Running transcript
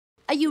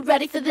Are you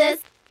ready for this?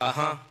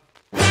 Uh-huh.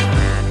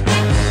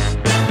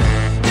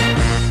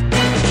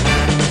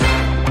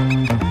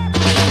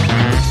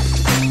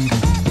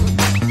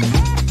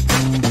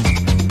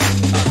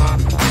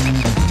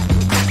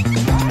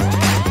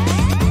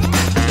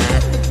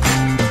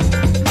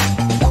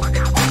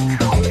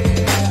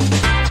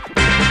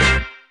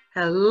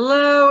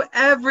 Hello,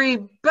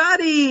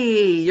 everybody.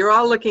 You're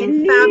all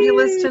looking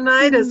fabulous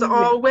tonight, as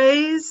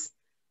always.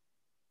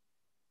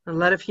 And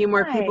let a few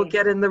more people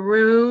get in the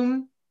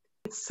room.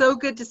 It's so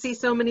good to see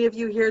so many of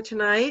you here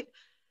tonight.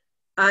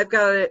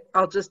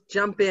 I'll just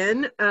jump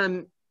in.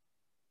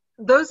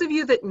 Those of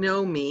you that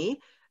know me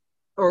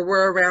or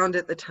were around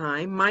at the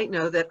time might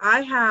know that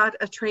I had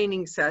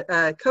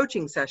a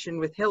coaching session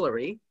with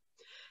Hillary.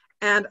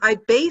 And I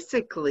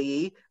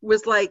basically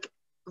was like,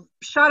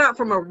 shot out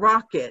from a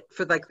rocket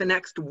for like the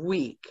next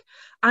week.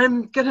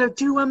 I'm gonna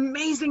do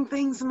amazing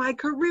things. My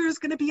career is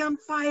gonna be on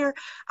fire.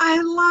 I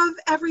love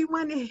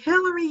everyone.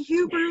 Hillary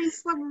Huber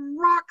is a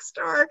rock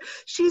star.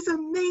 She's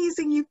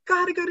amazing. You've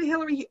got to go to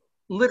Hillary.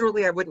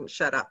 Literally, I wouldn't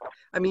shut up.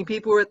 I mean,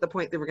 people were at the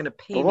point they were gonna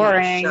pay me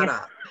to shut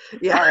up.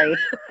 Yeah. Sorry,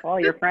 all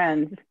your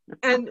friends.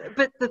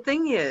 But the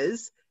thing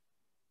is,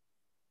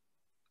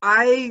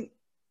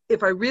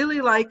 if I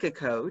really like a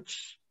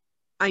coach,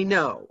 I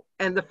know.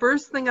 And the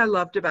first thing I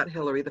loved about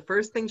Hillary, the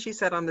first thing she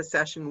said on the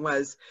session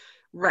was,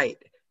 right,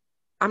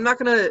 I'm not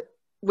going to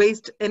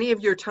waste any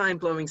of your time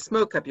blowing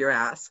smoke up your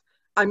ass.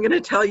 I'm going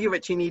to tell you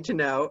what you need to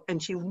know.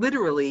 And she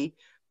literally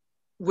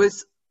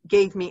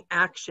gave me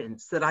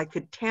actions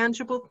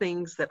tangible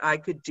things that I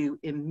could do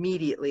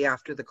immediately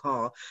after the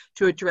call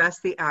to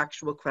address the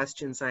actual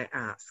questions I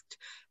asked.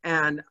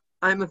 And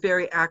I'm a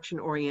very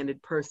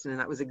action-oriented person, and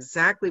that was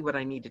exactly what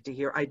I needed to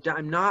hear.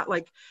 I'm not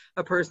like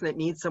a person that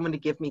needs someone to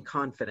give me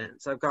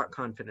confidence. I've got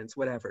confidence,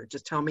 whatever.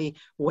 Just tell me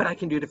what I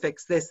can do to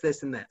fix this,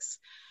 this, and this.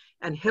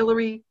 And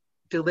Hillary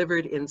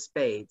delivered in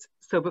spades.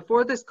 So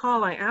before this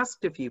call, I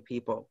asked a few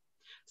people,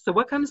 so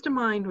what comes to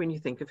mind when you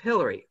think of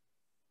Hillary?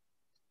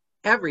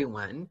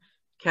 Everyone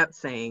kept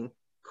saying,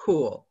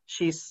 cool.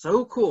 She's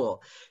so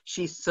cool.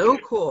 She's so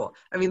cool.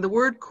 I mean, the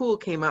word cool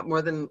came up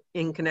more than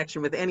in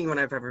connection with anyone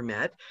I've ever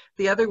met.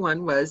 The other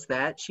one was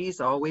that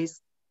she's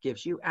always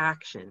gives you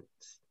actions.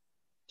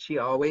 She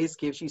always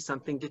gives you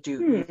something to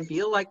do. You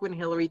feel like when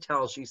Hillary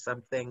tells you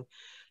something,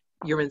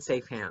 you're in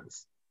safe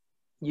hands.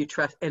 You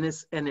trust, and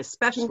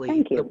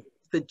especially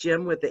the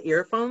Jim with the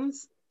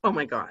earphones. Oh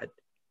my God,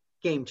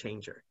 game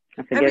changer.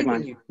 That's a good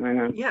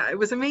one. Yeah, it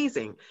was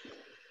amazing.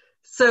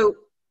 So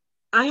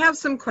I have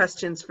some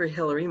questions for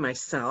Hillary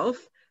myself,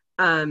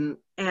 and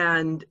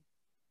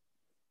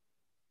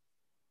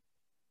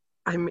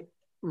I'm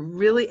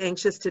really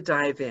anxious to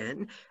dive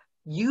in.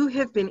 You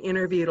have been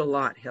interviewed a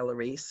lot,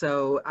 Hillary,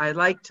 so I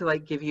like to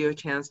give you a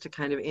chance to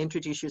kind of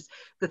introduce yourself.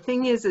 The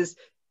thing is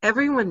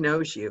everyone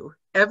knows you.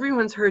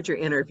 Everyone's heard your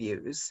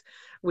interviews.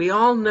 We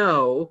all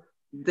know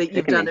that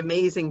you've done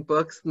amazing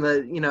books, and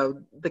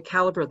the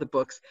caliber of the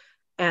books,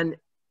 and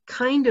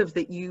kind of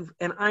that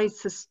and I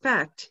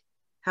suspect,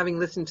 having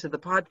listened to the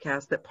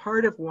podcast, that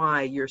part of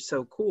why you're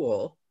so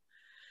cool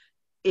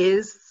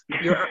is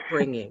your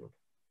upbringing,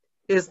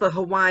 is the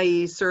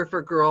Hawaii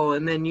surfer girl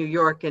and then New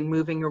York and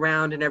moving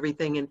around and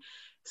everything. And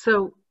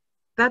so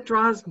that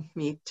draws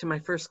me to my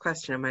first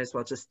question. I might as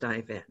well just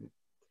dive in.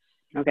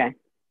 Okay.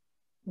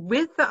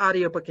 With the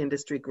audiobook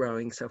industry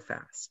growing so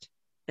fast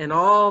and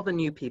all the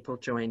new people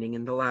joining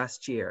in the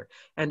last year,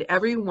 and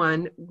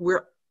everyone,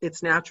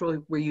 it's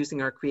natural we're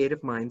using our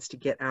creative minds to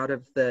get out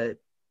of the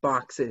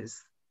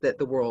boxes that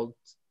the world's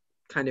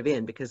kind of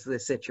in because of the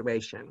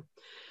situation.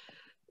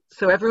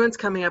 So everyone's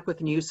coming up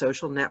with new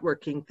social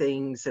networking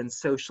things and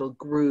social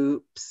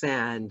groups,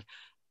 and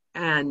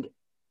I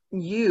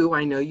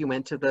know you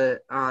went to the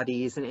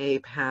Audies and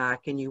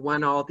APAC and you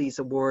won all these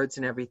awards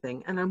and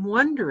everything. And I'm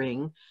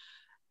wondering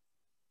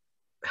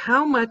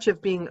how much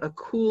of being a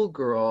cool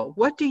girl,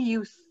 what do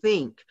you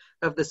think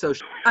of the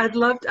social? I'd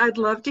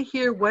love to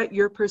hear what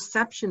your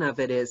perception of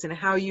it is and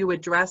how you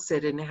address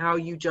it and how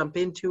you jump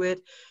into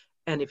it.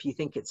 And if you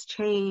think it's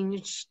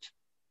changed.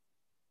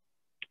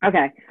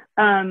 Okay.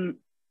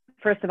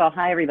 First of all,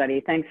 hi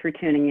everybody. Thanks for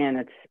tuning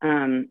in.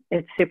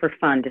 It's super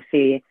fun to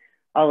see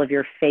all of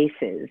your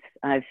faces.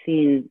 I've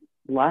seen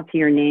lots of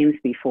your names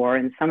before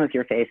and some of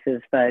your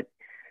faces, but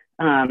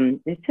I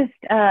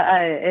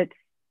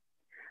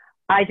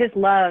just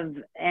love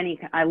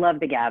I love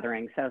the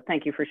gathering. So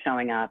thank you for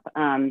showing up.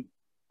 And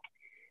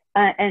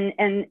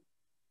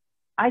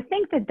I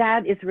think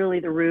that is really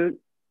the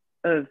root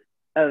of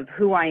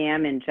who I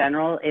am in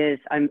general. Is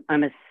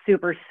I'm a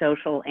super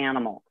social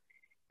animal.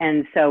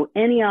 And so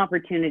any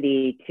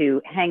opportunity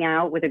to hang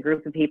out with a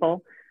group of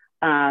people,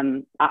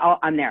 I'm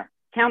there.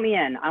 Count me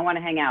in. I want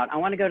to hang out. I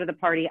want to go to the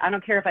party. I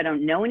don't care if I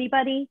don't know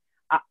anybody.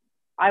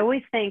 I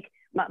always think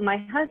my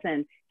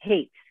husband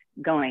hates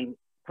going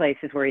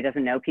places where he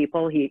doesn't know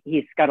people.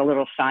 He's got a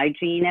little shy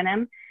gene in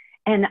him.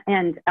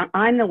 And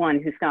I'm the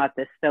one who's got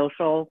this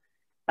social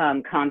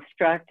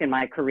construct in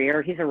my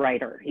career. He's a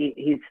writer.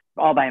 He's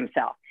all by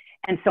himself.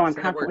 And so I'm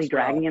constantly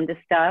dragging him to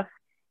stuff,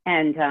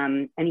 and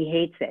he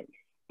hates it.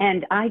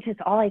 And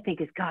all I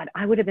think is, God,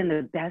 I would have been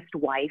the best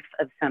wife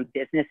of some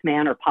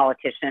businessman or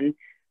politician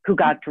who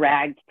got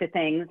dragged to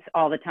things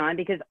all the time,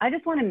 because I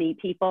just want to meet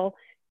people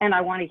and I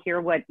want to hear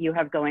what you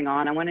have going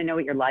on. I want to know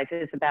what your life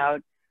is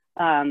about.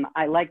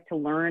 I like to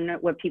learn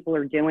what people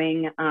are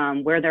doing,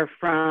 where they're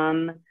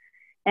from.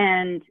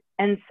 And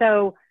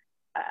so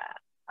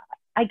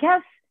I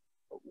guess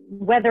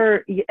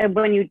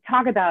when you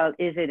talk about,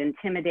 is it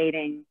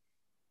intimidating?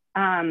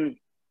 I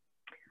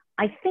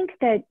think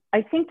that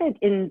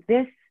in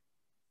this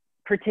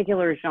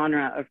particular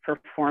genre of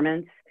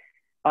performance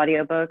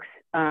audiobooks,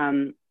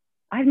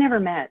 I've never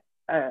met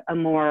a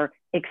more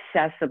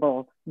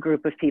accessible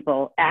group of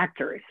people,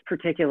 actors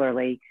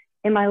particularly,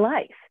 in my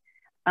life.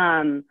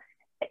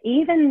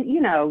 Even,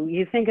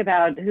 you think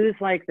about who's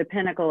like the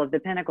pinnacle of the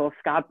pinnacle,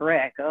 Scott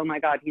Brick. Oh my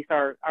God, he's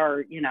our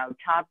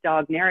top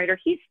dog narrator.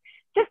 He's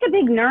just a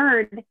big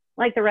nerd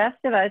like the rest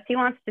of us. He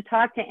wants to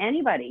talk to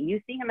anybody.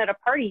 You see him at a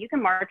party, you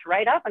can march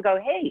right up and go,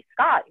 hey,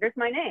 Scott, here's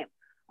my name.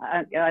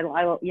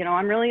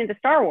 I'm really into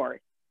Star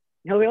Wars.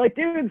 He'll be like,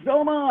 dude,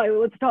 so am I.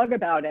 Let's talk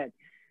about it.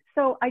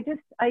 So I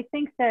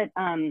think that,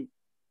 I'm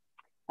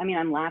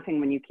laughing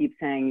when you keep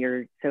saying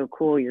you're so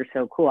cool. You're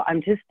so cool.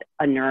 I'm just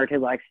a nerd who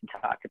likes to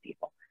talk to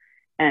people.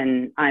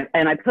 And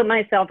I put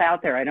myself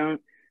out there.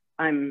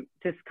 I'm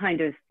just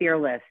kind of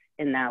fearless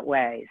in that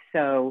way.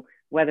 So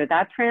whether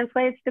that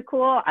translates to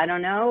cool, I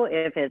don't know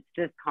if it's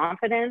just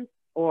confidence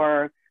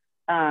or,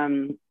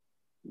 I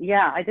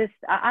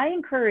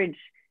encourage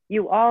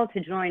you all to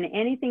join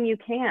anything you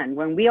can.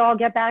 When we all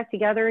get back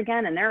together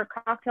again and there are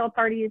cocktail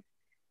parties,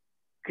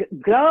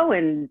 go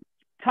and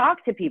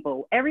talk to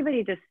people. I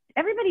think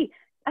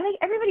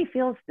everybody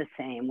feels the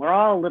same. We're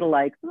all a little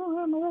like,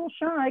 oh, I'm a little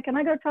shy. Can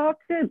I go talk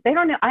to? They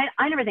don't know.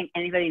 I never think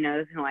anybody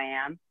knows who I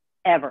am,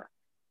 ever.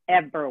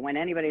 When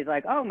anybody's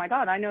like, oh my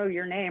God, I know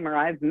your name, or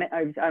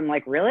I'm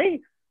like,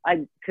 really?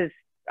 That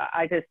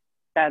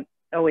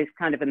always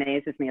kind of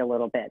amazes me a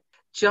little bit.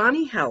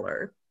 Johnny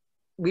Heller,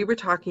 we were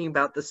talking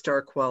about the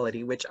star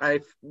quality, which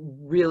I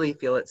really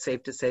feel it's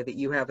safe to say that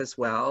you have as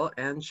well,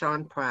 and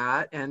Sean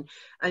Pratt, and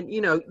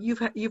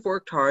you've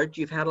worked hard,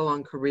 you've had a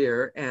long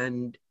career,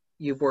 and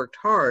you've worked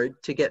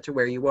hard to get to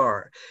where you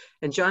are.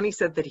 And Johnny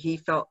said that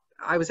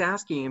I was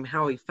asking him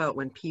how he felt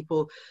when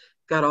people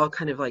got all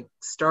kind of like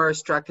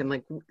starstruck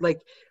and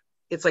like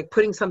it's like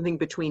putting something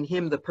between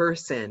him, the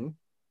person,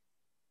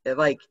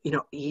 like,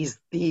 he's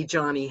the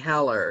Johnny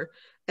Heller.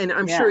 And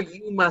I'm sure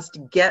you must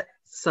get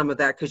some of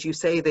that, because you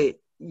say that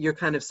you're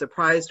kind of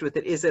surprised with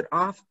it. Is it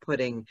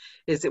off-putting?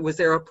 Was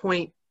there a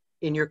point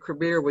in your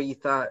career where you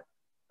thought,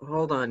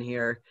 hold on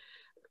here,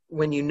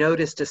 when you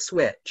noticed a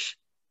switch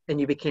and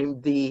you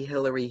became the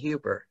Hillary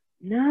Huber?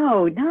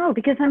 No,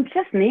 because I'm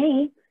just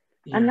me.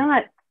 Yeah. I'm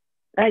not,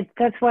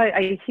 that's why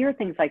I hear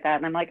things like that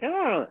and I'm like,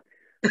 oh,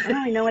 I don't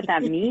really know what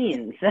that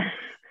means.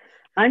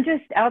 I'm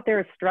just out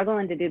there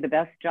struggling to do the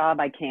best job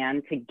I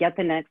can to get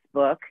the next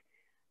book,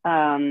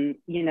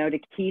 to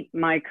keep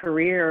my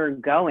career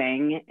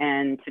going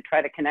and to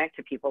try to connect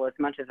to people as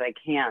much as I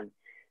can.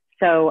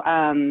 So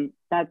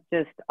that's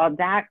just,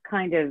 that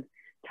kind kind of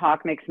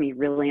talk makes me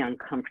really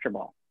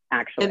uncomfortable,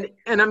 actually.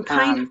 And I'm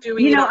kind of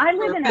doing it on I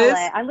live in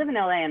LA. I live in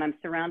LA and I'm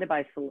surrounded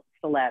by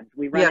celebs.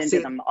 We run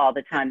into them all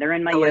the time. They're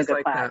in my yoga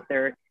like class.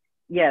 That.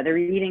 They're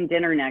eating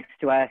dinner next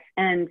to us.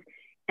 And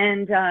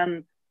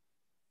I'm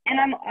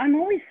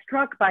always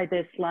struck by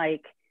this,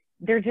 like,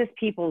 they're just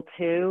people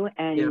too.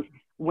 And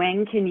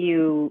when can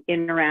you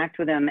interact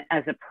with them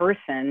as a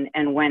person?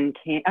 And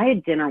I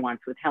had dinner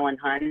once with Helen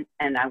Hunt,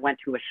 and I went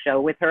to a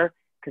show with her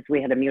because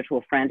we had a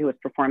mutual friend who was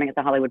performing at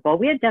the Hollywood Bowl.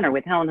 We had dinner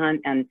with Helen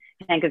Hunt and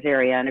Hank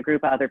Azaria and a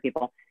group of other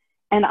people.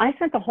 And I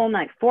spent the whole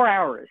night, 4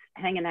 hours,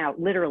 hanging out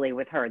literally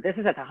with her. This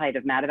is at the height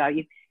of Mad About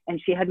You.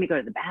 And she had me go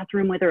to the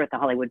bathroom with her at the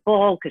Hollywood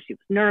Bowl because she was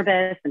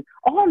nervous, and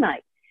all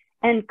night.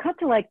 And cut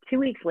to like 2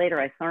 weeks later,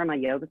 I saw her in my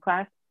yoga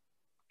class,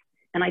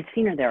 and I'd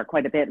seen her there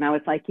quite a bit. And I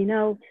was like,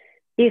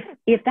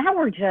 if that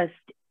were just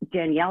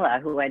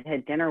Daniela, who I'd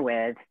had dinner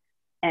with,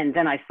 and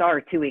then I saw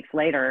her 2 weeks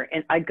later,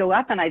 and I'd go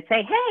up and I'd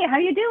say, hey, how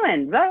you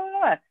doing? Blah, blah,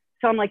 blah.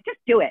 So I'm like, just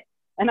do it.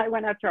 And I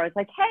went up to her. I was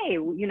like, hey,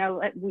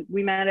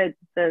 we met at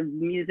the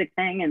music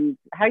thing, and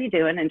how you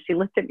doing? And she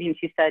looked at me and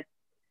she said,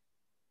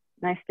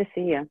 nice to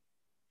see you,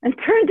 and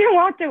turned and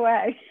walked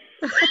away.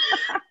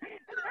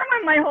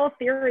 My whole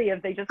theory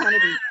of they just want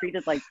to be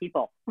treated like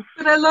people.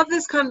 But I love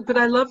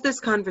this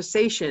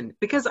conversation,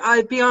 because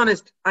I'd be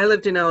honest, I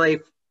lived in LA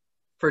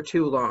for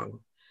too long,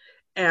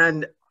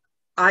 and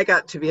I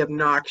got to be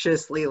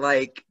obnoxiously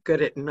like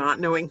good at not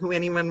knowing who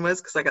anyone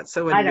was, because I got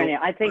so annoyed. I don't know.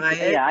 I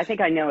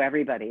think I know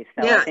everybody.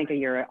 So I think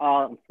you're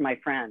all my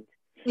friends.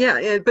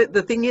 Yeah, but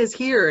the thing is,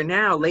 here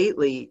now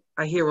lately,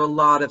 I hear a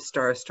lot of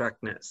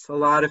starstruckness. A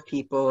lot of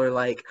people are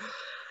like,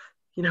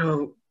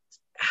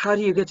 how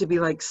do you get to be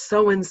like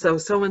so-and-so,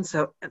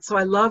 so-and-so? And so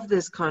I love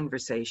this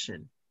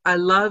conversation. I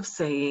love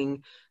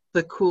saying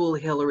the cool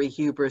Hillary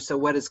Huber. So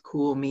what does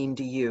cool mean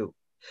to you?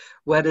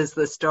 What does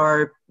the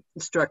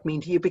starstruck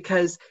mean to you?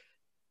 Because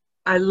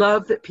I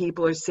love that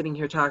people are sitting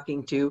here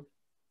talking to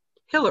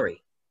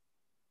Hillary.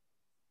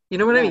 You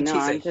know what I Yeah, mean? no,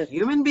 She's a I'm just,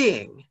 human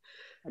being.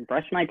 I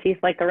brush my teeth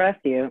like the rest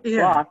of you.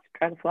 Yeah. Floss,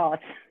 try to floss.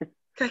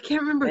 I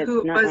can't remember It's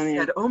who it not, was I mean,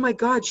 said, oh my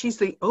God, she's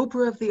the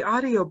Oprah of the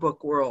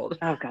audiobook world.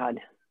 oh God,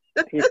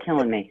 you're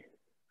killing me.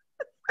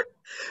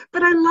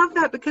 But I love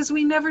that because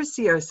we never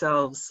see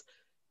ourselves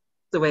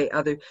the way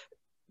other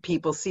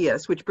people see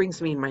us, which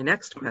brings me to my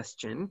next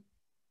question.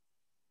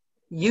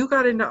 You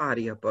got into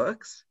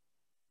audiobooks,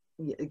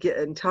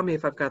 and tell me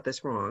if I've got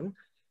this wrong.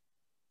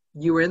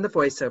 You were in the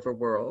voiceover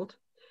world,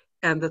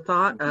 and the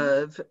thought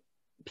of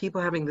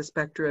people having the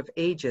specter of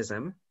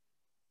ageism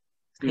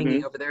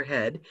hanging over their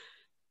head,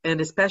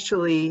 and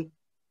especially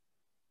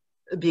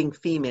being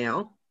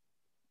female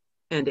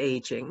and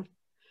aging.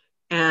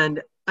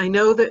 And I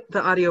know that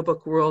the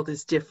audiobook world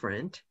is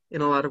different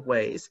in a lot of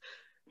ways,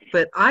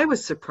 but I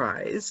was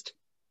surprised.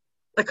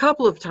 A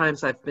couple of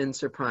times I've been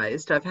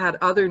surprised. I've had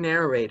other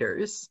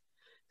narrators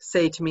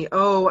say to me,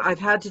 oh, I've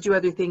had to do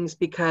other things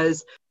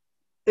because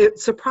it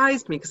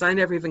surprised me because I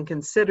never even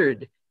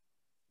considered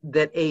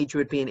that age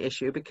would be an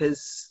issue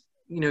because,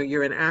 you know,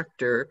 you're an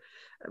actor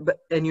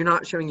and you're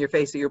not showing your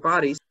face or your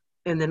body.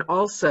 And then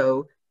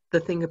also the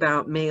thing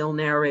about male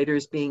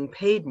narrators being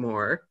paid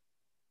more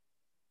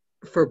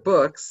for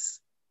books,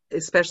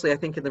 especially I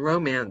think in the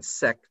romance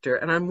sector.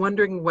 And I'm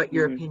wondering what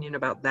your opinion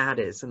about that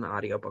is in the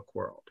audiobook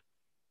world.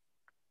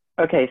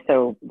 Okay,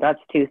 so that's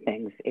two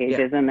things,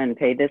 ageism and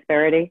pay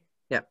disparity.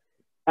 Yeah.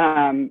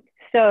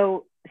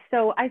 So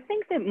I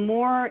think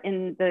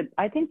that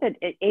I think that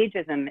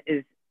ageism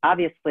is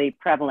obviously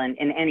prevalent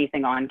in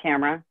anything on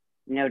camera,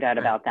 no doubt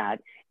about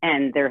that.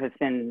 And there has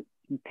been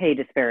pay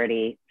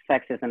disparity,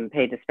 sexism,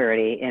 pay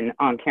disparity in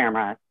on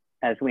camera,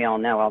 as we all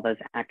know, all those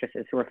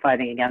actresses who are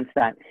fighting against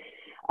that.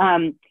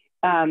 And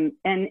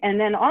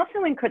then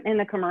also in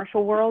the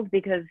commercial world,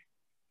 because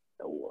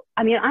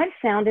I mean, I've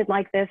sounded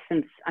like this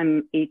since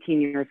I'm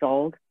 18 years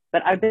old,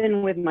 but I've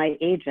been with my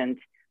agent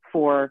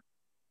for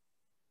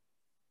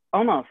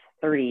almost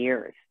 30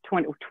 years,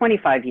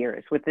 25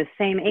 years with the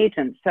same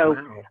agent. So,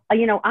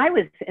 you know, I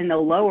was in the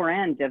lower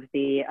end of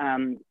the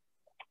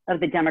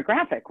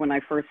demographic when I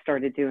first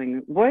started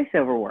doing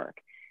voiceover work.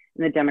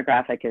 And the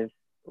demographic is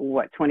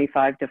what,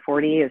 25 to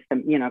 40 is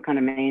the, you know, kind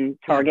of main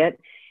target.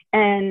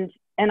 And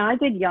I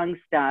did young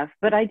stuff,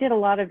 but I did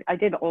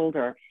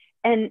older.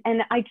 And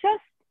I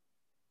just,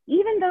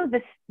 even though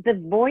the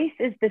voice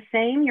is the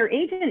same, your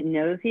agent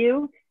knows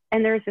you.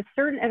 And there's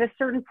at a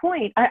certain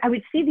point, I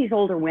would see these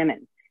older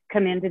women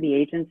come into the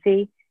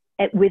agency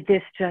with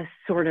this just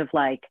sort of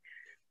like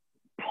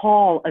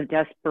pall of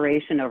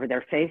desperation over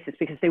their faces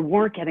because they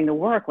weren't getting the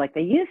work like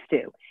they used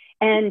to.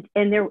 And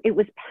it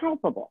was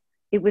palpable.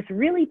 It was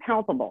really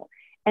palpable.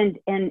 And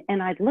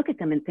I'd look at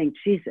them and think,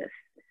 Jesus,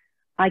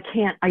 I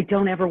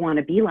don't ever want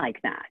to be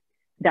like that.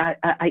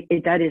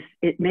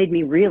 It made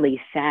me really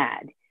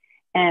sad.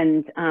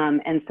 And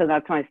so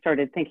that's when I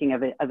started thinking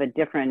of a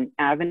different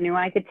avenue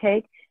I could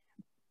take.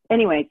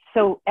 Anyway,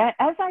 so as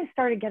I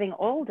started getting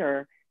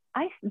older,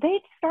 they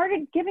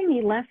started giving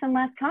me less and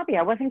less copy.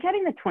 I wasn't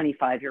getting the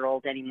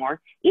 25-year-old anymore,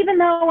 even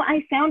though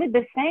I sounded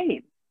the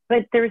same.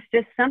 But there's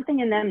just something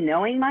in them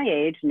knowing my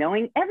age,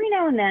 knowing every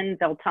now and then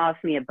they'll toss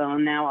me a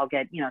bone now. I'll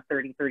get,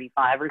 30,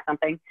 35 or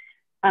something.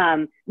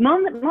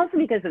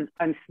 Mostly because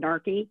I'm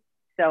snarky.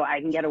 So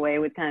I can get away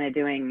with kind of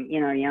doing,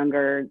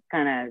 younger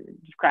kind of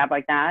crap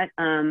like that.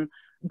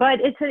 But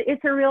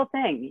it's a real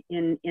thing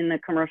in the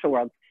commercial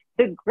world.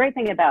 The great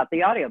thing about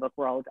the audiobook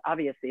world,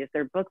 obviously, is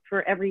they're books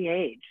for every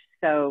age.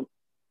 So,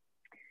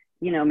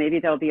 maybe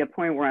there'll be a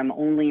point where I'm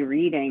only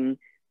reading,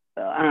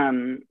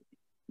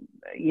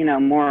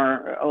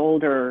 more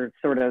older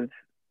sort of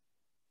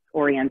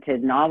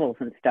oriented novels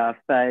and stuff.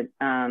 But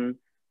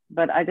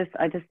I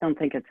just don't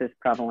think it's as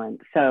prevalent.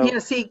 So yeah,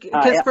 see,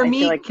 because for I me,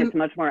 feel like it's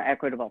much more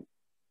equitable.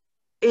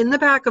 In the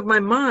back of my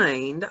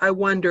mind, I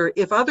wonder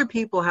if other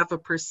people have a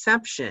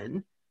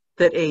perception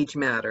that age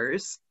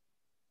matters.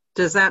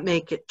 Does that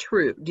make it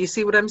true? Do you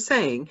see what I'm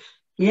saying?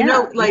 I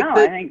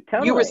think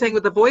totally. You were saying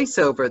with the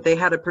voiceover, they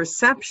had a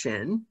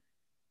perception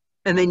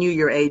and they knew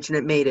your age and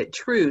it made it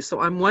true. So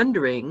I'm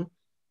wondering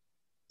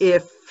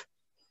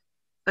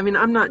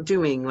I'm not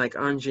doing like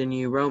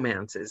ingenue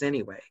romances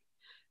anyway.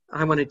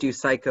 I want to do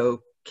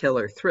psycho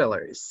killer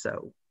thrillers.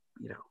 So,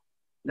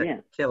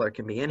 killer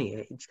can be any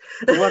age.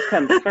 What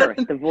comes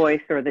first, the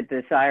voice or the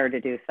desire to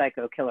do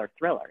psycho killer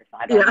thrillers?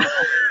 I don't know.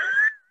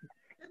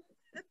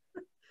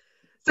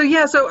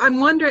 So I'm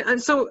wondering,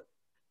 so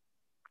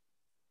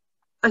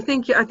I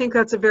think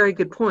that's a very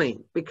good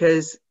point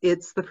because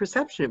it's the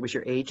perception. It was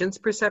your agent's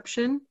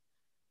perception.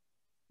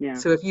 Yeah.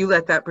 So if you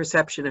let that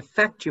perception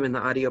affect you in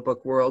the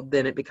audiobook world,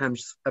 then it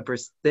becomes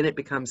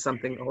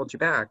something that holds you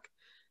back.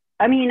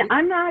 I mean,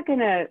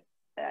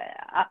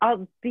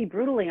 I'll be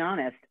brutally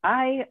honest.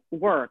 I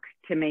work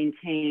to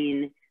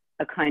maintain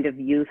a kind of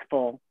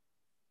youthful,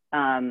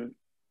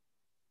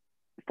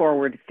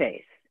 forward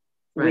face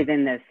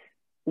within this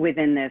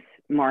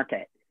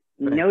market.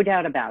 Right. No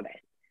doubt about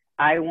it.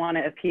 I want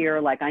to appear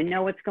like I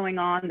know what's going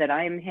on, that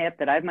I am hip,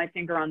 that I have my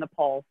finger on the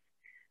pulse.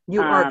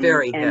 You are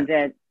very hip. And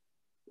that,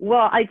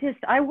 Well,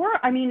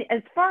 I mean,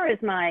 as far as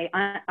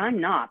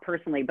I'm not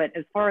personally, but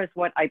as far as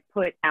what I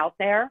put out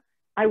there,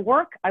 I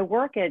work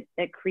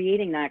at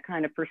creating that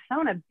kind of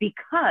persona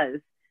because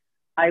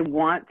I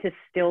want to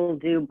still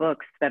do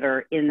books that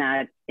are in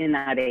that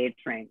age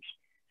range.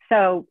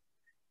 So,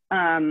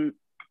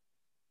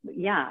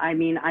 yeah, I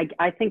mean,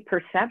 I think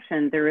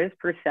there is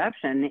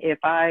perception. If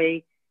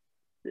I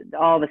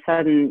all of a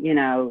sudden,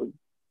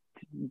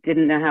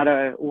 didn't know how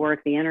to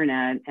work the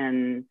internet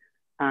and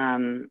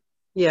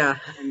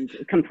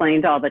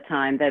complained all the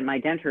time that my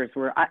dentures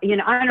were, I don't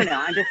know.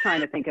 I'm just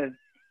trying to think of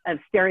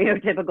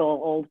stereotypical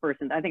old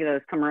persons. I think of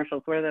those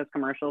commercials. What are those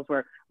commercials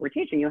where we're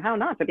teaching you how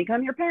not to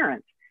become your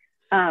parents?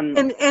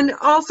 And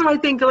also I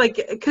think,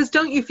 like, because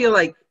don't you feel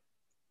like,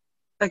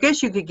 I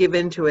guess you could give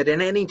into it at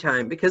any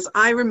time, because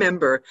I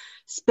remember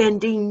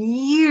spending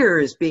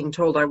years being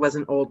told I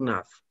wasn't old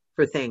enough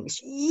for things,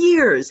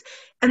 years.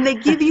 And they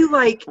give you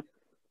like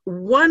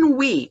 1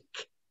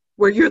 week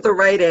where you're the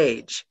right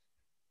age.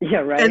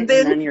 Yeah, right. And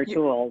then you're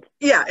too old.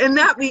 Yeah. And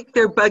that week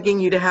they're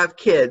bugging you to have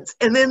kids.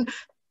 And then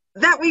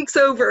that week's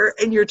over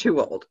and you're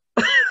too old.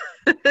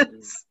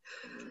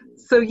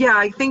 So yeah,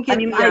 I think I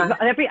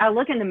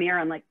look in the mirror,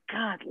 I'm like,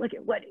 God, look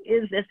at what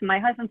is this? And my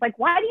husband's like,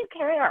 why do you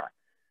care?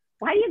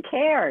 Why do you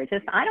care?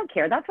 Just, I don't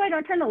care. That's why I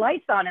don't turn the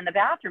lights on in the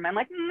bathroom. I'm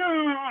like,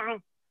 no.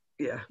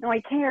 Yeah. No,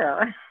 I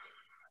care. I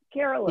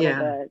care a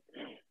little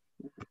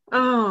bit.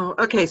 Oh,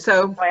 okay.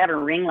 So I have a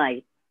ring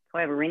light.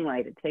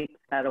 It takes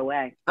that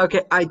away.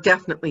 Okay, I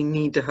definitely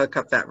need to hook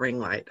up that ring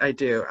light. I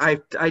do. I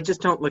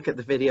just don't look at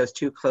the videos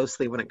too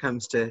closely when it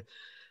comes to,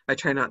 I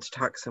try not to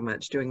talk so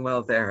much, doing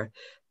well there.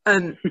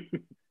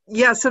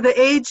 Yeah, so the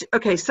age,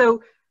 okay,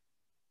 so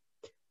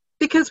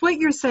because what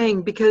you're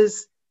saying,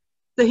 because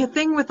the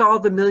thing with all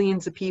the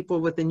millions of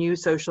people with the new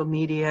social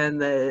media and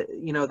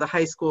the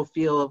high school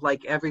feel of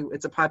like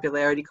it's a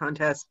popularity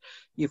contest.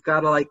 You've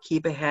got to like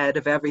keep ahead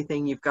of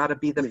everything. You've got to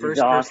be the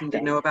first person to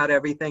know about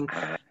everything.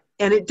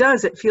 And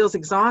it feels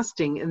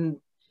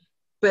exhausting.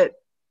 But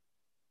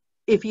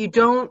if you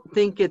don't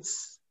think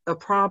it's a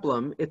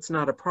problem, it's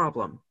not a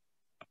problem,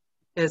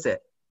 is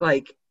it?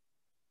 Like,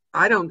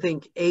 I don't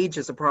think age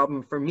is a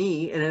problem for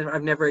me, and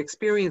I've never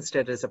experienced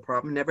it as a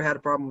problem, never had a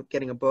problem with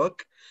getting a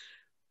book,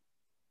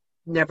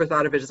 never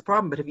thought of it as a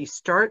problem. But if you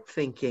start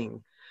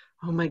thinking,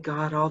 oh my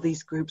God, all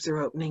these groups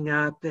are opening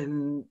up,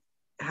 and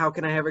how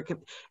can I ever,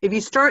 if you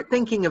start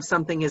thinking of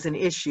something as an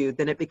issue,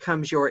 then it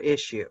becomes your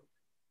issue,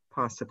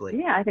 possibly.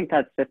 Yeah, I think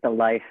that's just a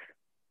life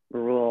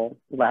rule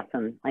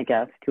lesson, I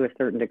guess, to a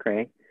certain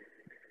degree.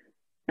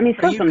 I mean,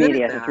 social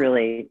media has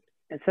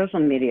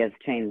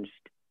changed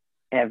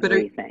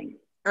everything.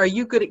 Are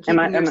you good at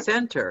keeping your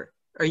center?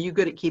 Are you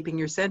good at keeping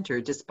your center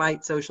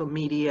despite social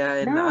media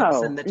and the ups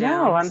and the downs?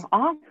 No, I'm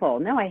awful.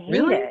 No, I hate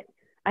it.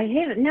 I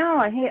hate it. No,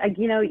 I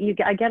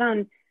get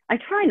on, I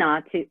try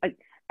not to.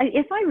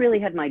 If I really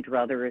had my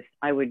druthers,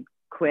 I would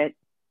quit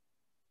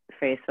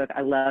Facebook.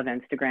 I love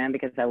Instagram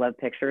because I love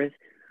pictures,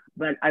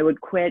 but I would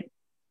quit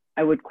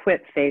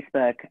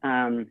Facebook.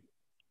 I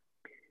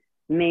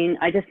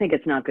just think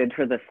it's not good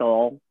for the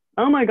soul.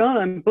 Oh my God,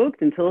 I'm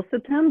booked until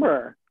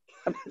September.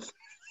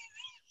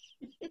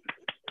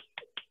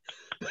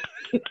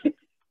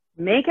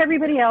 Make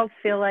everybody else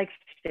feel like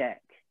shit.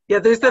 Yeah,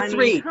 there's the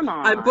three. Come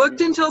on. I'm booked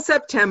until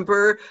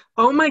September.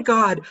 Oh my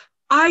God,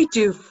 I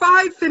do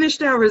 5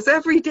 finished hours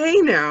every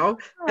day now.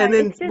 And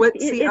then what's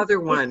the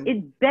other one?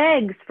 It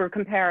begs for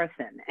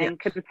comparison, and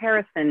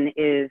comparison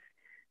is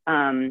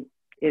the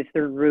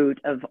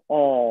root of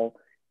all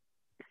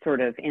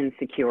sort of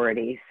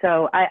insecurity.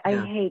 So I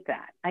hate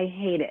that. I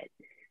hate it,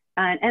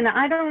 and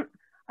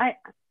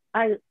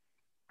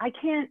I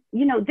can't,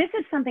 this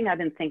is something I've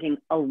been thinking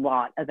a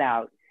lot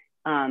about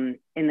in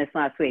this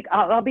last week.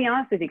 I'll be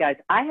honest with you guys.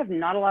 I have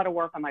not a lot of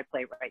work on my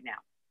plate right now.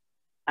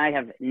 I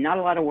have not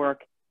a lot of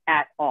work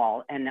at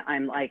all. And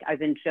I'm like, I've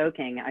been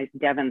joking.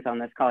 Devin's on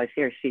this call. I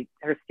see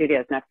her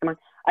studio is next to mine.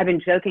 I've been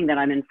joking that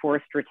I'm in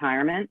forced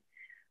retirement,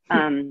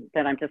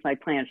 that I'm just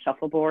like playing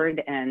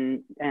shuffleboard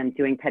and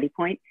doing petty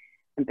point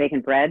and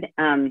baking bread.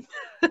 And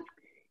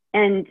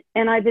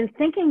I've been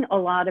thinking a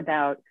lot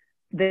about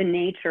the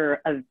nature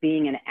of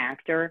being an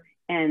actor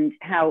and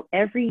how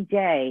every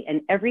day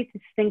and every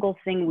single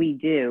thing we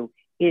do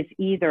is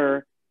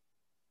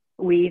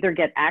we either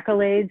get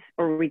accolades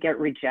or we get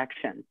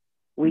rejection.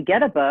 We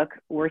get a book,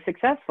 we're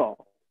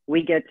successful.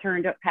 We get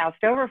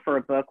passed over for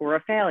a book, we're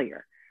a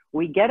failure.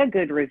 We get a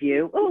good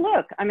review, oh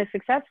look, I'm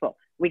successful.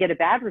 We get a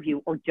bad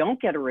review or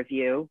don't get a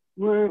review,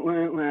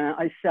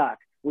 I suck.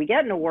 We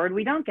get an award,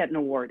 we don't get an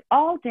award.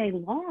 All day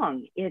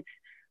long,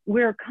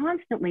 we're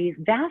constantly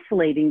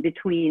vacillating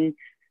between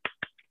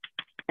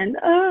and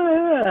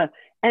that's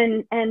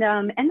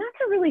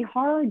a really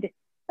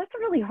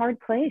hard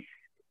place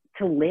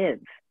to live,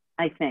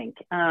 I think.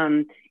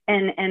 And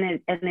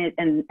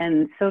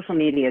social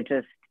media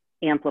just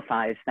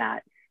amplifies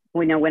that.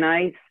 When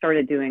I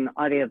started doing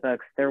audiobooks,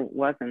 there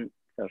wasn't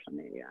social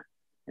media.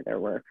 There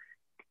were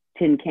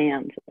tin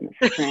cans in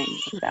the spring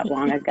that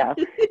long ago.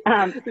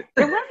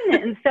 There wasn't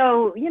it. And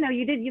so,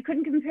 you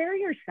couldn't compare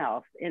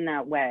yourself in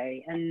that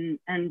way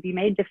and be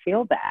made to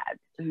feel bad.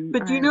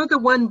 But do you know the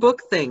one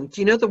book thing?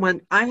 Do you know the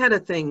one, I had a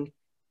thing,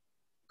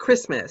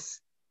 Christmas,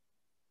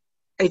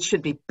 it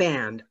should be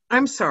banned.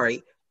 I'm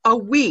sorry. A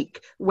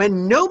week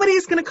when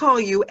nobody's going to call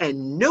you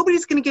and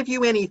nobody's going to give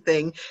you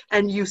anything,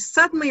 and you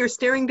suddenly are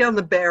staring down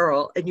the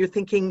barrel and you're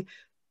thinking,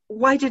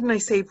 why didn't I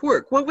save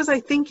work? What was I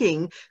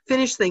thinking?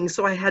 Finish things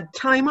so I had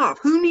time off.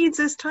 Who needs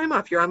this time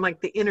off? You're on like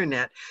the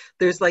internet.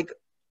 There's like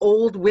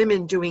old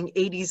women doing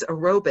 80s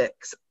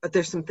aerobics.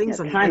 There's some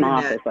things on the internet.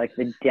 Time off is like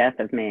the death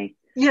of me.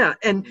 Yeah.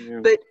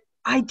 But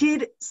I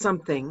did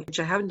something which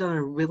I haven't done in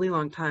a really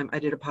long time. I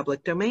did a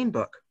public domain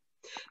book,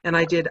 and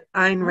I did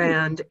Ayn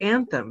Rand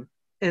Anthem.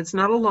 And it's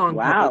not a long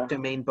public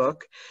domain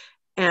book.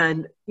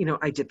 And,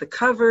 I did the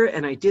cover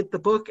and I did the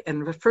book.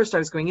 And at first I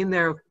was going in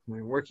there,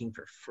 we're working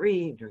for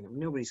free,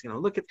 nobody's going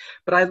to look at,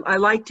 but I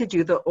like to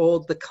do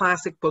the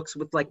classic books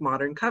with like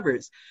modern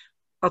covers.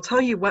 I'll tell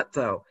you what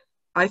though,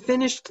 I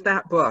finished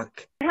that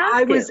book.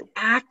 I was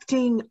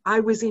acting,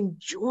 I was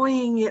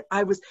enjoying it.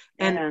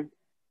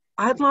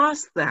 I'd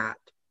lost that.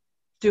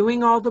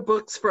 Doing all the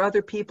books for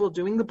other people,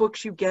 doing the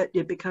books you get,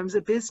 it becomes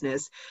a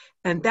business.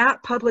 And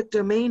that public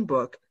domain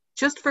book,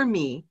 just for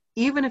me,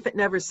 even if it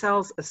never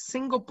sells a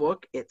single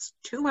book, it's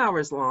 2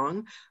 hours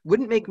long,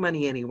 wouldn't make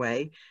money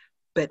anyway,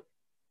 but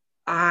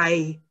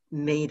I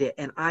made it,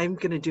 and I'm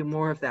going to do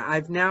more of that.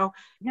 I've now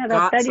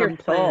got fed some your soul.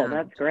 planned.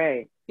 That's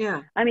great.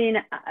 Yeah. I mean,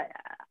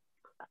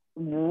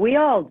 we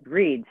all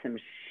read some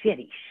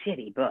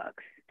shitty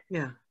books.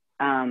 Yeah.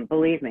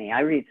 Believe me,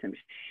 I read some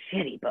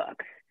shitty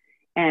books,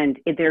 and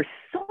they're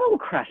soul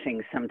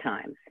crushing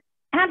sometimes.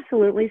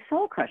 Absolutely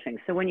soul crushing.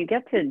 So when you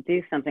get to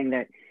do something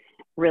that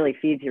really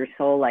feeds your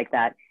soul like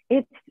that,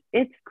 it's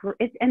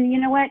and you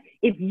know what,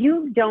 if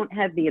you don't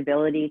have the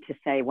ability to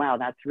say, wow,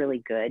 that's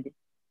really good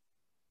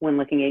when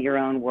looking at your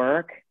own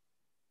work,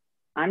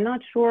 I'm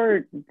not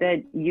sure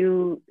that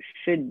you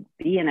should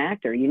be an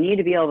actor. You need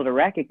to be able to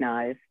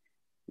recognize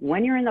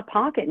when you're in the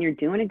pocket and you're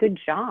doing a good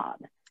job.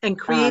 And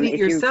create it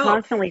yourself. If you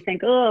constantly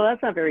think, oh,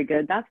 that's not very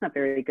good, that's not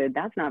very good,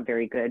 that's not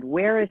very good,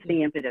 where is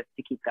the impetus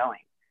to keep going?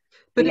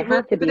 But it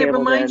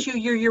reminds you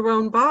you're your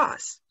own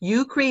boss.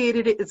 You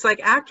created it. It's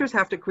like actors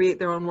have to create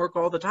their own work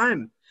all the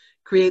time,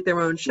 create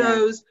their own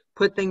shows,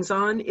 put things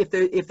on. If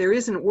there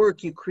isn't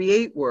work, you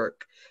create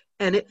work.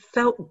 And it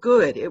felt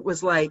good. It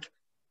was like,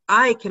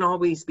 I can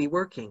always be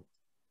working.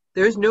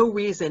 There's no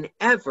reason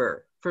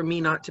ever for me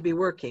not to be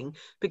working,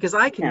 because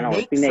I can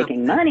always be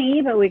making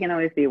money, but we can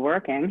always be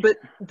working. But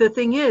the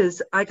thing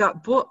is, I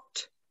got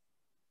booked.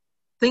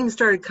 Things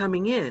started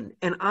coming in,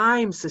 and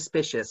I'm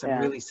suspicious. I'm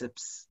really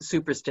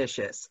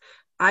superstitious.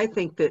 I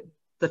think that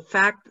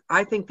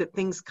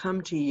things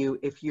come to you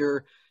if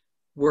you're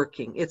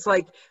working. It's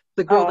like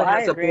the girl that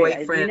has a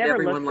boyfriend,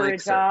 everyone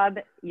likes her.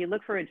 You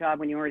look for a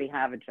job when you already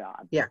have a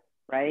job. Yeah.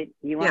 Right?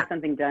 You want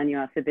something done, you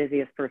ask the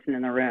busiest person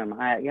in the room.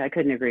 I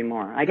couldn't agree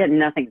more. I get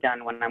nothing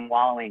done when I'm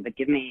wallowing, but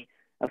give me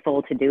a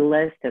full to-do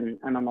list and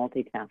I'm a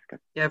multitasker.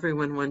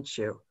 Everyone wants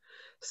you.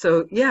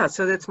 So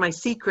that's my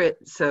secret.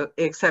 So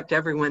except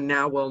everyone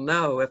now will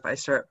know if I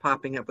start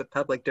popping up with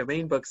public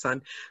domain books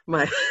on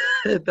my,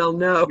 they'll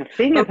know.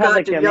 Speaking of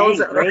public domain,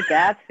 Great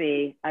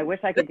Gatsby, I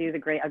wish I could do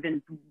I've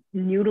been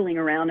noodling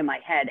around in my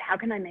head. How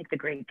can I make the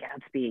Great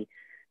Gatsby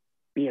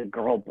be a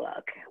girl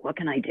book? What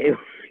can I do?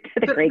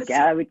 The Great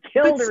Gatsby, I would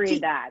kill to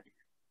read that.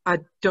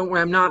 Don't worry,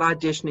 I'm not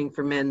auditioning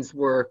for men's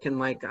work,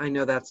 and I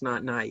know that's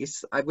not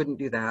nice. I wouldn't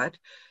do that.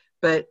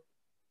 But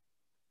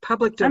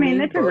public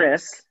domain it's books, a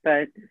risk,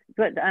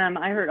 but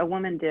I heard a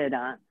woman did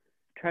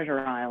Treasure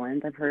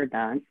Island. I've heard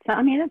that. So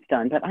it's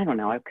done, but I don't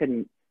know. I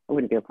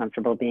wouldn't feel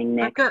comfortable being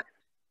Nick.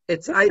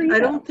 I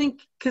don't think,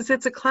 because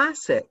it's a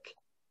classic.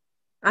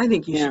 I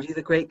think you should do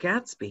The Great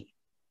Gatsby,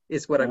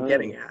 is what I'm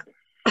getting at.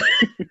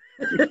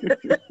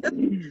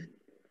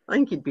 I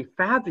think you'd be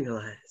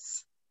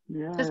fabulous.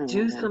 Just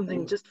do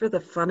something just for the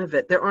fun of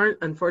it. There aren't,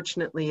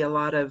 unfortunately, a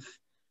lot of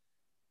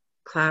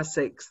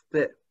classics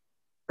that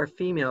are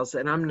females,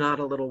 and I'm not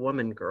a Little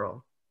Woman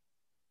girl.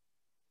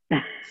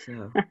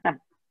 So,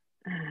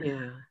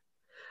 yeah.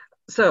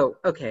 So,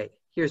 okay,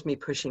 here's me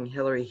pushing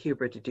Hillary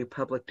Huber to do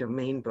public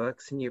domain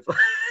books, and you've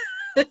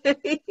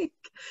if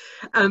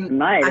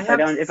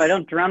I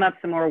don't drum up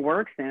some more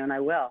work soon, I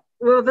will.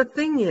 Well, the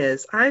thing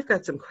is, I've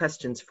got some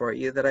questions for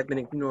you that I've been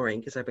ignoring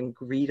because I've been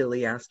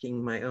greedily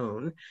asking my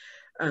own.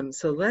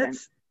 So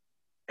let's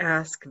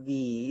ask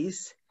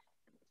these.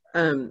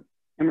 I'm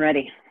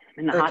ready. I'm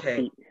in the hot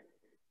seat.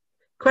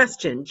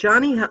 Question.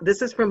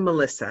 This is from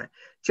Melissa.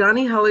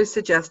 Johnny Huller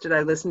suggested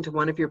I listen to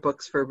one of your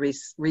books for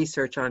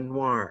research on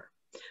noir.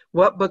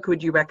 What book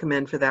would you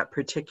recommend for that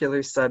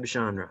particular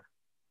subgenre?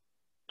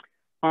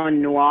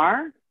 On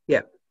noir?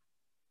 Yeah.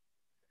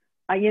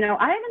 I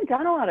haven't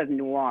done a lot of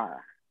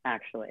noir,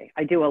 actually.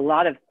 I do a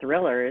lot of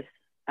thrillers,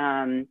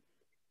 but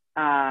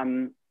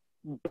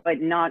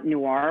not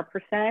noir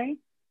per se.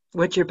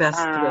 What's your best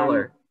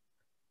thriller?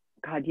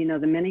 God, you know,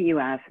 the minute you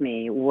ask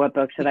me what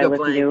book should You I go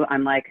listen blank. to,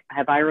 I'm like,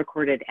 have I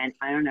recorded? And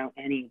I don't know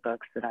any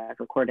books that I've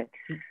recorded.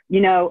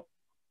 You know,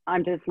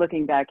 I'm just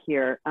looking back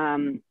here.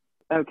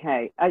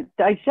 Okay,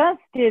 I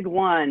just did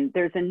one.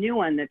 There's a new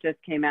one that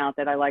just came out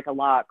that I like a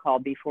lot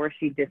called Before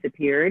She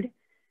Disappeared.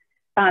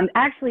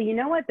 Actually, you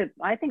know what?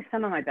 I think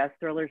some of my best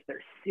thrillers,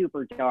 they're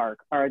super dark,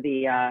 are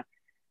the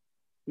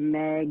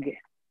Meg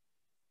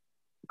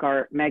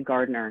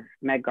Gardner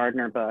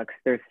books.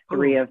 There's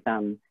 3 of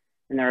them,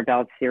 and they're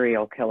about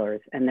serial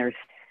killers, and they're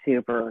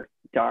super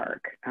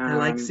dark. I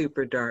like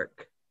super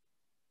dark.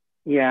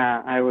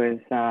 Yeah, I was,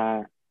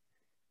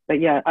 but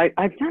yeah,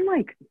 I've done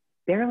like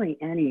barely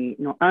any.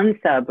 No,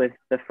 Unsub was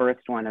the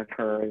first one of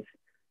hers.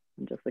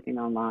 I'm just looking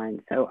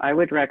online. So I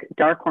would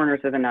Dark Corners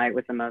of the Night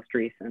was the most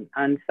recent.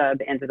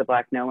 Unsub, Into the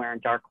Black Nowhere,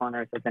 and Dark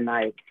Corners of the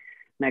Night.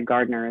 Meg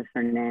Gardner is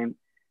her name.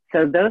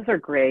 So those are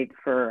great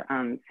for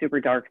super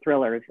dark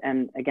thrillers.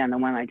 And again, the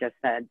one I just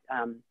said,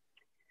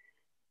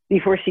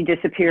 Before She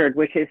Disappeared,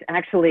 which is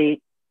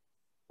actually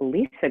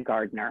Lisa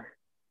Gardner.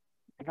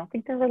 I don't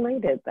think they're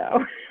related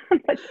though,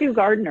 but 2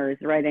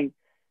 Gardners writing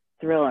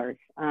thrillers.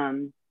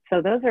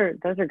 So those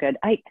are good.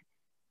 I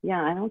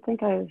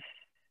can't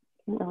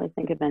really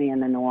think of any in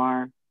the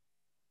noir.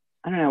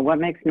 I don't know what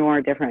makes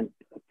noir different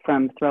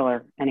from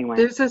thriller anyway.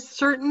 There's a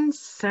certain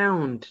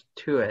sound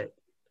to it.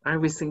 I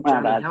always think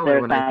Johnny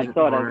Heller when I think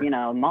sort noir. of, you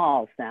know,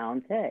 mall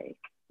sounds, hey.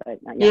 But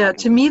yeah,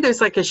 to me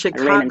there's like a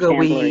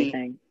Chicago-y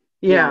thing.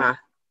 Yeah.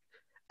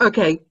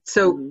 Okay,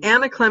 so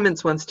Anna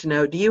Clements wants to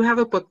know, do you have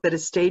a book that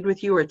has stayed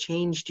with you or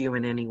changed you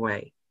in any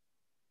way?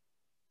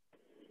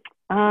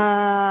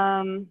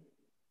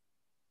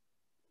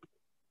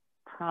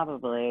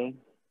 Probably.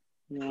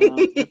 Yeah.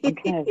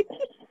 Okay.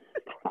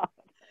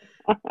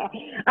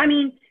 I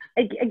mean,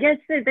 I guess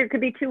that there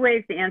could be 2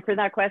 ways to answer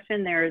that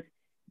question. There's,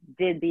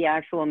 did the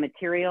actual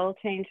material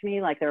change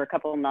me? Like there are a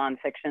couple of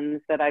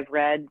nonfictions that I've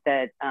read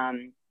that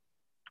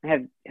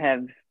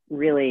have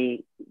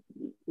really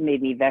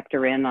made me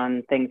vector in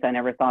on things I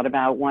never thought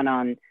about. One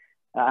on,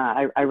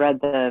 I read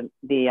the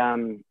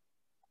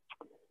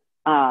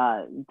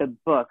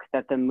book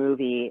that the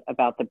movie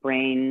about the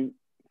brain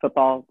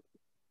football,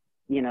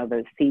 you know,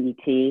 the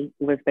CET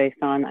was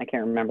based on. I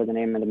can't remember the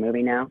name of the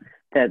movie now,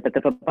 that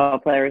the football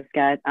players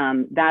get.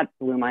 That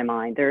blew my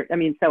mind.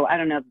 So I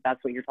don't know if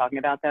that's what you're talking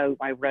about though.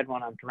 I read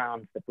one on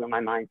drones that blew my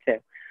mind too.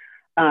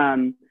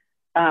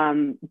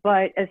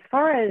 But as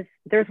far as,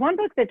 there's one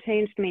book that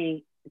changed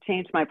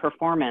my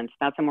performance.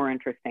 That's a more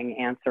interesting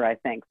answer, I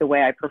think, the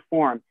way I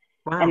perform.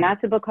 Wow. And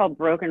that's a book called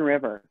Broken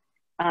River.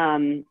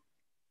 And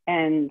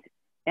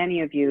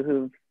any of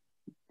you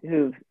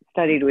who've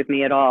studied with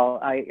me at all,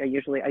 I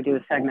do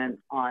a segment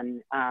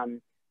on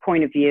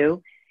point of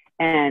view,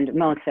 and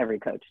most every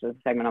coach does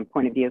a segment on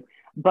point of view.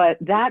 But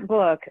that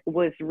book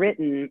was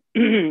written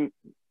in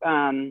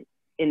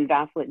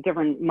vastly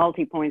different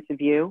multi-points of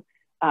view,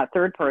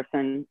 third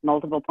person,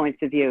 multiple points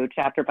of view,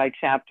 chapter by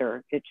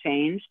chapter. It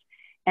changed,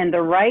 and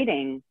the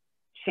writing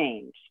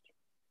changed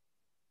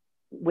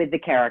with the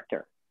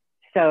character.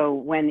 So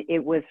when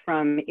it was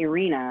from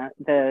Irina,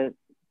 the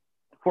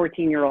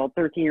 14-year-old,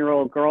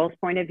 13-year-old girl's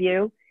point of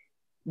view,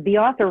 the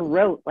author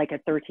wrote like a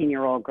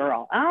 13-year-old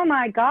girl. Oh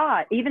my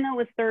God, even though it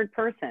was third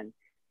person.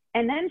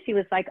 And then she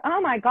was like, oh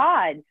my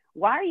God,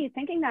 why are you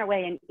thinking that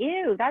way? And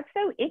ew, that's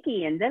so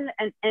icky. And then,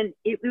 and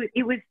it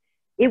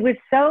was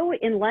so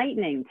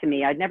enlightening to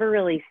me. I'd never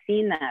really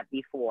seen that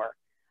before.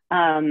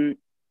 And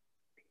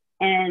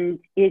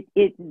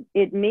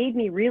it made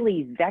me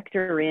really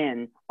vector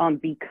in on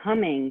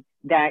becoming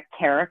that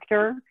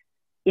character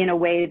in a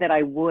way that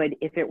I would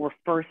if it were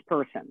first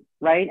person,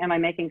 right? Am I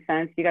making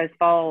sense? Do you guys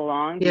follow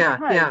along?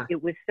 Because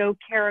it was so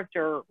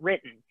character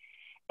written.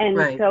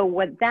 And so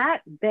what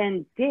that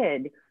then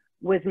did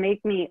was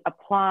make me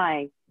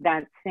apply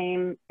that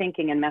same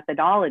thinking and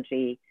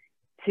methodology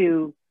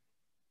to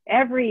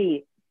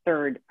every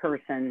third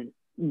person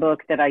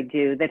book that I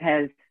do that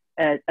has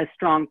a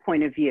strong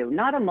point of view,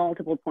 not a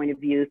multiple point of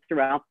view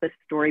throughout the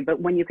story,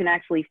 but when you can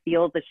actually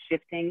feel the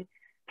shifting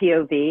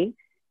POV.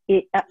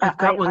 I've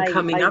got one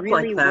coming up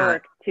really like that.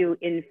 Work to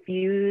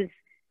infuse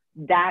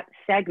that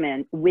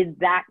segment with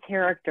that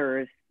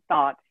character's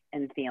thoughts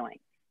and feelings.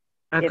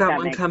 I've got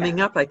one coming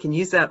up. I can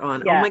use that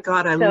on. Yeah. Oh my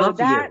God, I love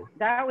you.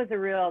 That was a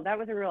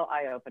real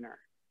eye opener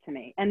to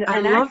me. And I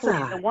love actually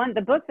that.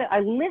 The book that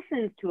I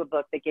listened to, a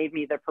book that gave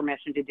me the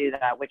permission to do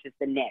that, which is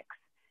The Nix,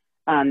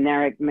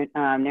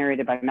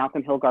 narrated by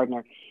Malcolm Hill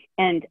Gardner.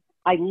 And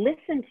I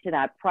listened to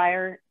that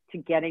prior to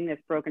getting this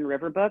Broken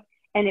River book,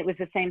 and it was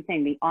the same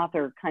thing. The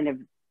author kind of,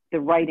 the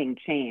writing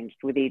changed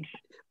with each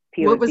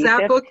POV. What was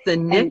that book? The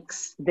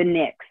Nix? The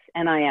Nix,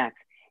 N-I-X.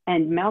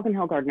 And Malcolm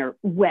Hill Gardner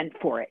went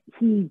for it.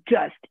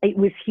 It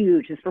was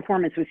huge. His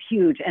performance was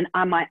huge. And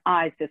my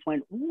eyes just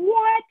went,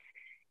 what?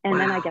 And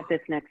then I get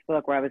this next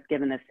book where I was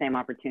given the same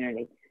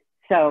opportunity.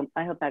 So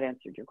I hope that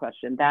answered your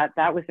question.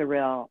 That was a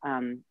real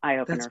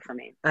eye-opener for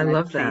me. I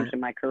love that. Changed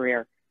in my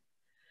career.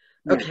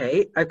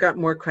 Okay, I've got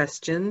more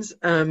questions.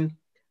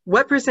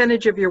 What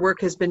percentage of your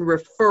work has been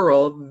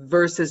referral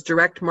versus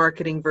direct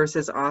marketing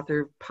versus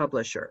author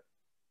publisher?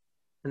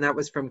 And that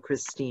was from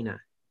Christina.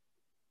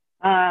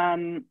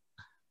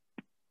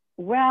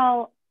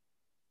 Well,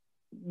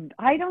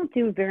 I don't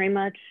do very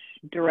much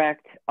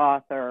direct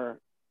author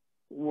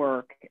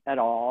work at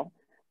all.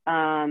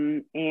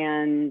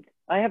 And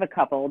I have a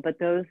couple, but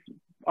those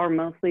are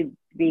mostly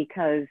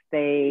because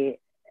they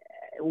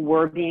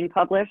were being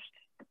published.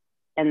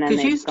 And then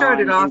because you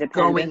started off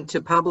going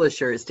to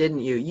publishers, didn't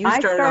you? You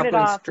started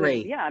off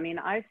straight. Yeah, I mean,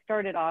 I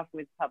started off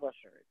with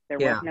publishers. There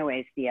was no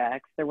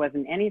ACX. There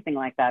wasn't anything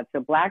like that.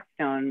 So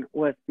Blackstone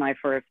was my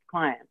first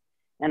client,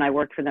 and I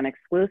worked for them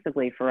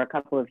exclusively for a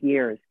couple of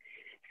years.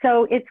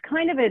 So it's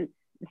kind of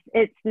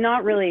it's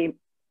not really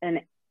an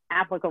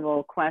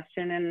applicable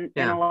question in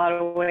a lot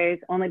of ways,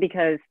 only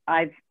because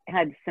I've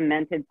had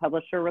cemented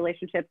publisher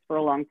relationships for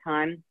a long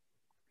time.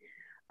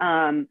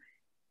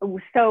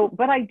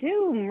 But I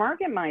do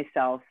market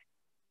myself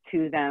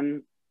to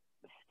them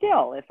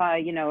still. If I,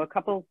 a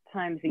couple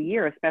times a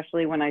year,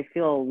 especially when I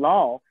feel a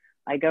lull,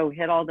 I go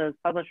hit all those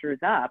publishers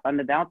up. I'm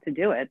about to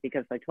do it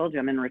because I told you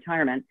I'm in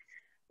retirement.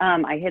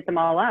 I hit them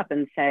all up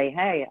and say,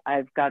 hey,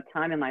 I've got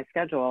time in my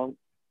schedule.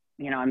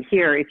 I'm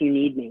here if you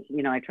need me.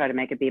 I try to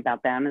make it be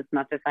about them as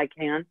much as I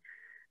can.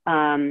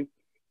 And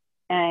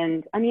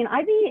I mean,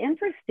 I'd be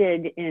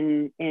interested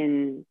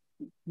in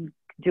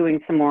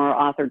doing some more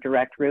author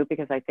direct route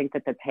because I think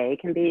that the pay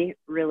can be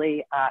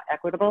really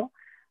equitable.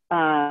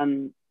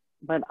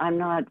 But I'm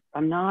not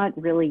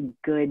really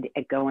good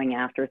at going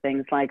after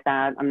things like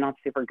that. I'm not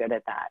super good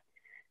at that.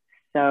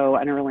 So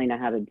I don't really know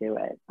how to do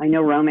it. I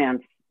know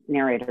romance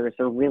narrators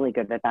are really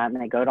good at that, and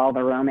they go to all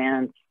the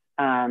romance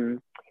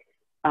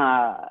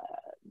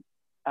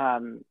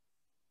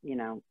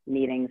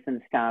meetings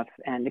and stuff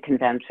and the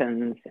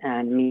conventions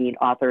and meet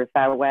authors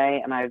that way.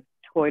 And I've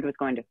toyed with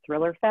going to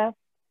Thriller Fest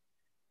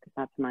because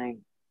that's my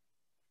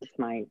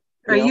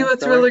Are you a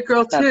thriller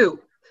girl too?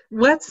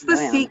 What's the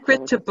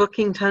secret to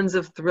booking tons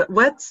of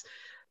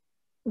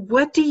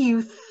what do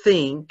you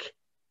think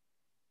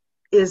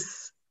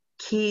is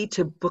key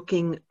to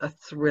booking a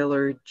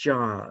thriller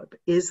job?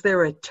 Is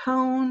there a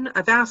tone?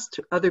 I've asked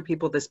other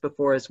people this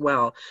before as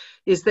well.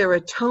 Is there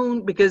a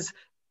tone? Because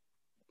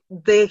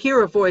they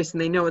hear a voice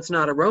and they know it's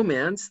not a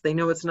romance. They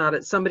know it's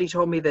not. Somebody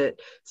told me that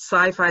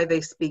sci-fi,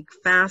 they speak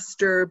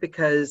faster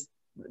because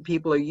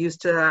people are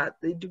used to that.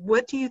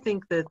 What do you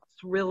think the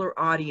thriller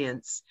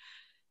audience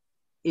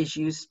is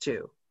used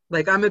to?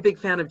 Like, I'm a big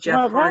fan of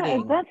Jeff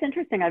Harding. That's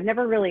interesting. I've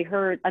never really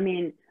heard. I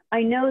mean,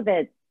 I know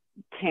that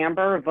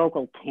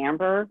vocal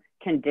timbre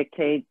can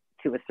dictate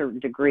to a certain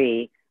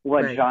degree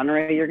what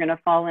genre you're going to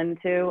fall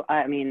into.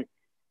 I mean,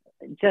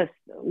 just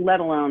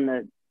let alone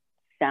the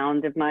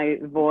sound of my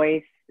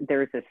voice.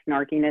 There's a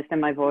snarkiness in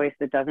my voice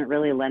that doesn't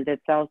really lend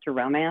itself to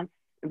romance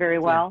very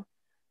well.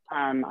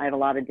 I have a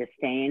lot of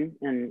disdain,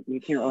 and you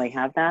can't really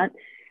have that.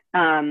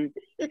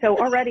 So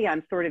already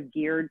I'm sort of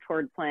geared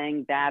toward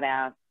playing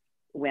badass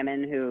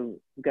women who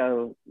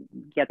go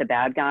get the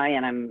bad guy,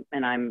 and I'm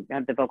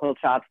have the vocal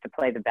chops to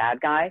play the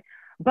bad guy.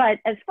 But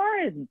as far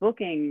as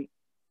booking,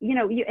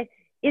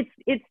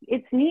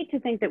 it's neat to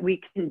think that we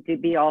can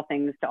be all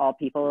things to all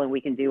people and we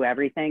can do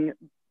everything.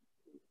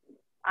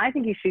 I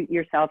think you shoot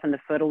yourself in the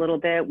foot a little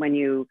bit when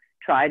you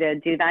try to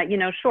do that.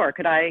 Sure,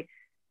 could I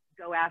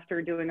go after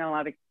doing a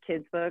lot of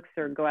kids books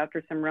or go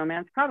after some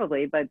romance?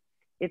 Probably, but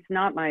it's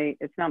not my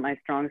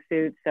strong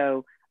suit.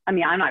 So, I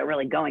mean, I'm not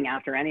really going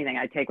after anything.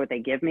 I take what they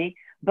give me,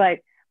 but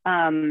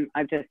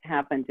I've just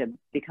happened to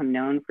become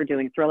known for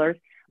doing thrillers.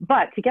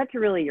 But to get to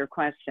really your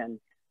question,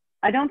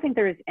 I don't think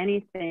there is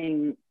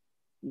anything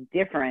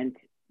different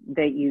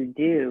that you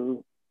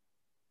do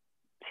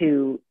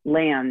to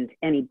land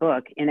any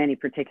book in any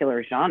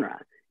particular genre.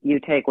 You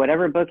take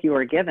whatever book you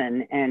are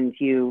given and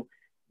you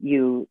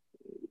become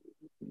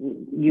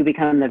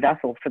the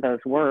vessel for those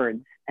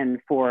words and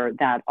for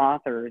that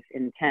author's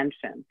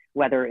intention,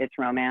 whether it's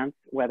romance,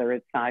 whether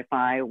it's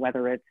sci-fi,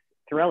 whether it's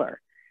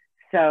thriller.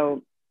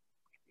 So,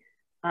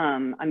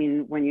 I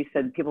mean, when you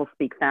said people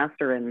speak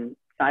faster in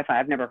sci-fi,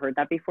 I've never heard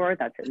that before.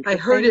 That's interesting. I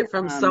heard it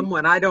from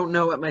someone. I don't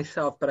know it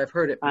myself, but I've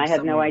heard it from someone. I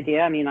had no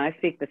idea. I mean, I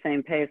speak the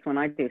same pace when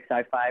I do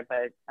sci-fi,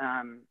 but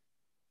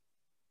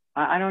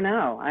I don't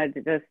know.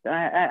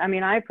 I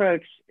mean, I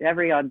approach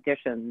every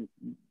audition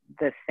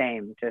the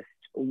same. Just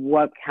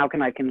how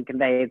can I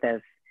convey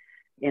this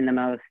in the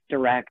most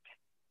direct,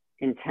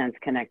 intense,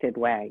 connected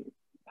way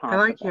possible.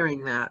 I like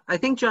hearing that. I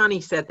think Johnny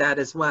said that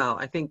as well.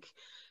 I think,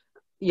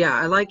 yeah,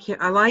 I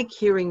like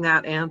hearing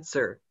that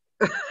answer.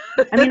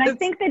 I mean, I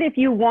think that if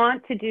you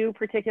want to do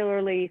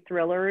particularly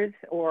thrillers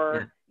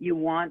or you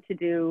want to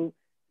do,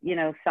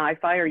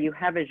 sci-fi, or you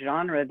have a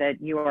genre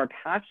that you are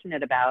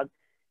passionate about,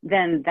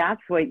 then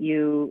that's what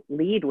you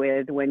lead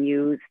with when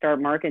you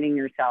start marketing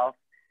yourself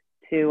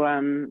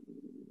to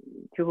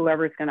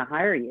whoever's going to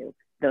hire you.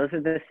 Those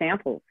are the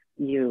samples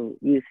you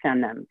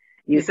send them.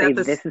 You say,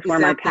 this is where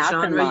my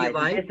passion lies.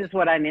 Like? This is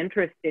what I'm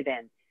interested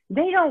in.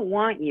 They don't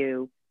want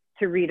you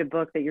to read a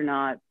book that you're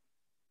not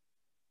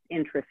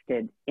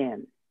interested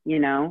in. They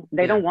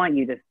don't want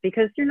you to,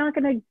 because you're not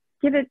going to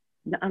give it.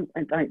 I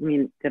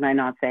mean, did I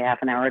not say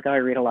half an hour ago I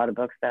read a lot of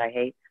books that I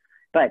hate?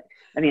 But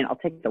I mean, I'll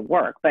take the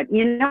work, but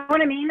you know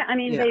what I mean? I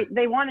mean, Yeah.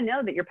 they want to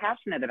know that you're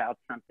passionate about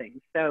something.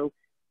 So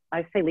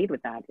I say lead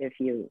with that if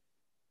you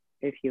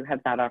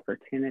have that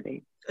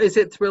opportunity. Is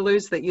it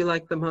thrillers that you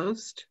like the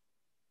most?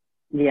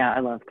 Yeah, I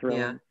love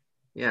thrillers.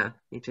 Yeah,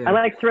 me too. I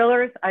like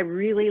thrillers. I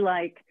really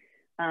like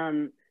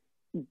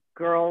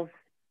girls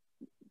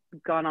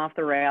gone off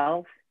the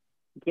rails.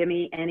 Give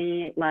me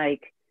any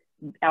like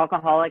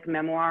alcoholic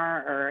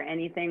memoir or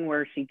anything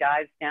where she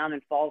dives down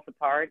and falls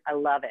apart. I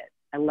love it.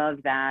 I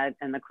love that.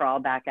 And the crawl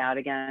back out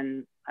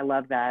again. I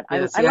love that.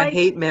 Yeah, I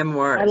hate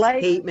memoirs.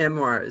 Hate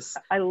memoirs.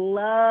 I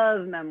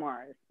love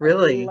memoirs.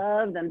 Really? I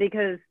love them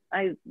because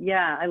I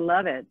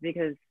love it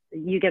because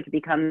you get to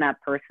become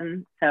that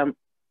person. So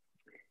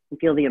you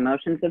feel the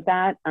emotions of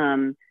that.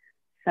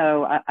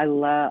 So I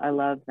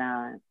love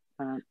that.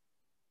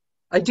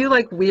 I do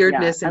like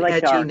weirdness and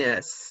like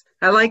edginess.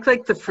 I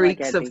like the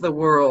freaks of the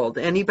world.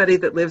 Anybody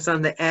that lives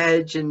on the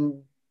edge,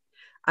 and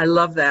I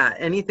love that.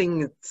 Anything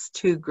that's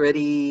too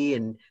gritty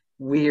and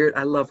weird.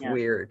 I love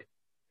weird.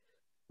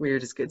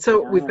 Weird is good.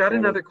 So we've got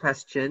another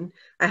question.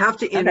 I have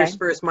to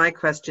intersperse my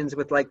questions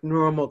with like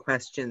normal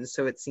questions,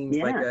 so it seems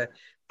like a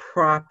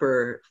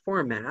proper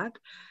format.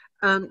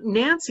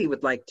 Nancy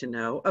would like to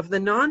know, of the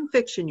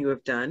nonfiction you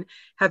have done,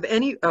 have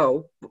any,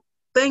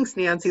 thanks,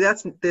 Nancy.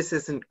 This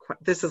is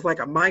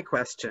like my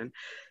question.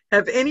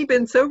 Have any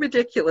been so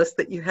ridiculous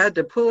that you had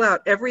to pull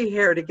out every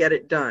hair to get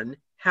it done?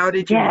 How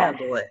did you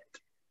handle it?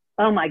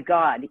 Oh my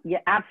God.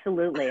 Yeah,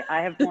 absolutely.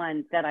 I have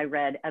one that I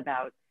read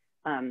about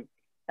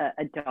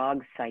a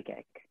dog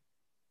psychic.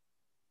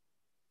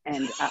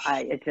 And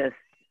it just.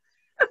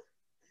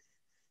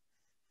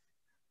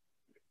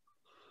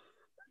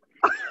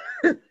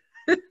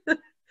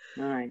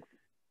 All right.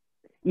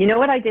 You know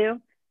what I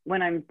do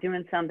when I'm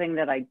doing something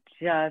that I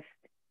just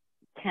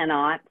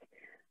cannot?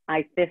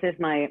 This is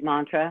my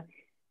mantra.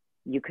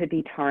 You could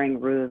be tarring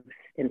roofs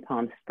in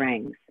Palm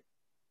Springs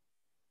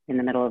in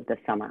the middle of the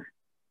summer.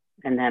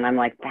 And then I'm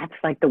like, that's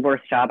like the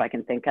worst job I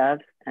can think of.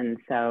 And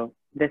so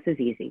this is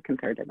easy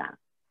compared to that.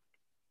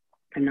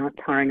 I'm not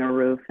tarring a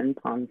roof in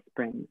Palm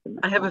Springs.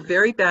 I have a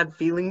very bad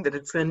feeling that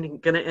it's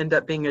going to end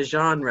up being a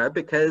genre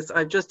because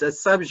I'm just a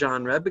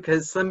subgenre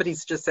because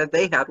somebody's just said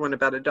they had one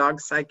about a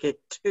dog psychic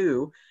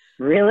too.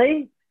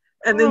 Really?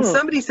 And then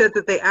somebody said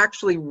that they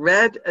actually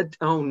read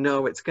oh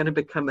no, it's going to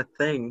become a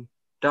thing.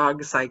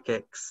 Dog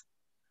psychics.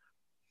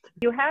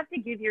 You have to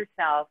give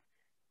yourself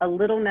a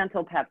little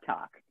mental pep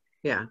talk.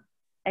 Yeah.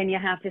 And you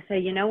have to say,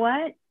 you know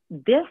what?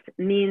 This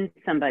means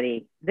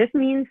something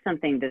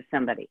to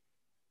somebody.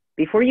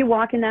 Before you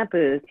walk in that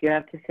booth, you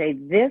have to say,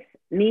 this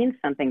means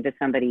something to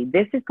somebody.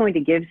 This is going to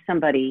give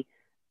somebody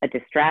a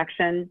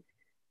distraction,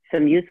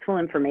 some useful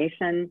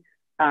information,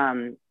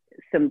 some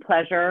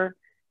pleasure,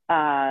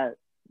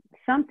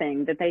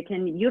 something that they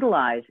can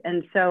utilize.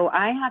 And so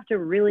I have to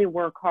really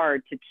work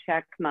hard to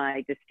check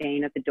my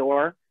disdain at the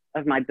door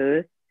of my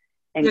booth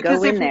and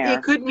go in there.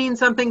 It could mean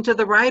something to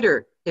the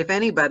writer, if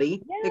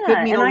anybody. It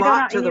could mean a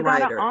lot to the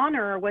writer. And you got to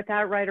honor what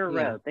that writer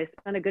wrote. They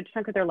spent a good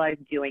chunk of their life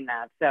doing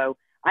that. So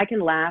I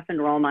can laugh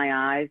and roll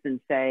my eyes and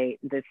say,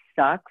 this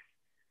sucks,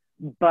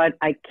 but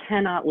I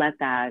cannot let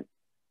that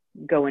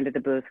go into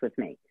the booth with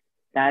me.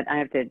 That I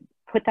have to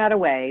put that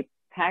away,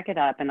 pack it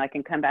up, and I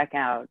can come back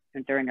out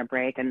during a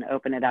break and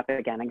open it up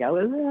again and go,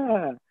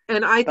 ugh.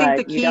 And I think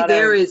the key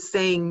there is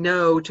saying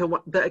no to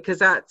what,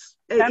 because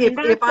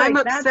if I'm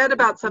upset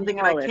about something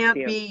and I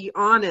can't be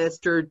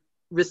honest or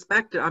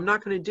respect it, I'm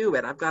not going to do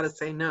it. I've got to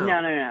say no.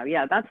 No.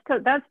 Yeah, that's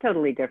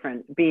totally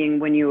different. Being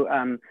when you,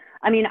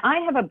 I mean, I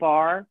have a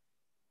bar.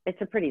 It's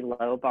a pretty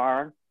low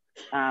bar,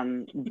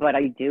 but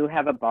I do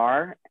have a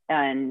bar,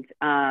 and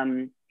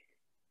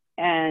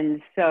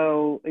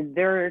so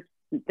there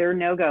are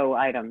no-go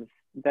items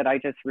that I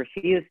just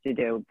refuse to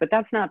do. But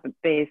that's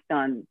based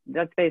on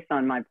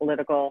my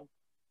political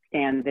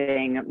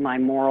standing, my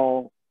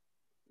moral,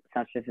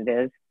 such as it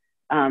is,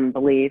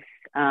 beliefs.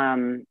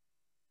 I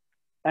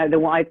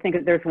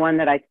think there's one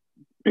that I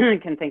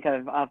can think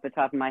of off the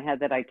top of my head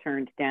that I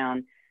turned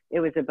down.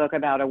 It was a book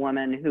about a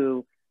woman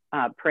who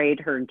prayed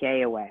her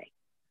gay away,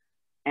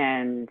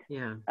 and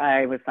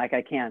I was like,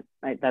 I can't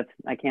do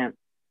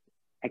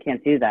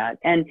that.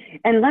 And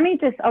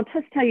I'll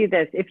just tell you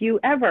this: if you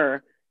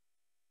ever,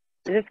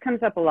 this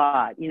comes up a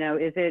lot,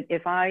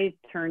 if I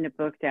turn a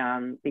book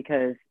down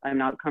because I'm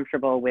not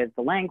comfortable with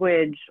the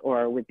language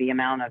or with the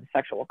amount of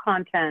sexual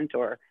content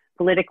or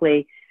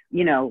politically,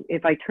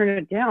 if I turn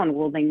it down,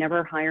 will they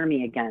never hire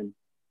me again?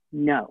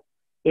 No.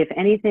 If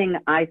anything,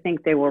 I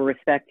think they will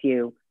respect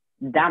you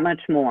that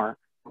much more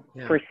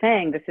for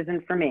saying this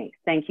isn't for me.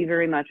 Thank you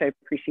very much. I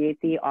appreciate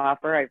the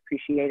offer. I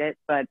appreciate it,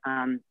 but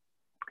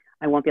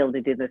I won't be able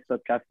to do this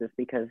book justice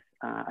because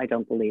I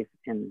don't believe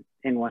in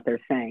what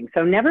they're saying.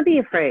 So never be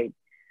afraid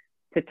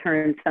to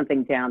turn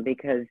something down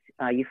because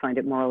you find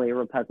it morally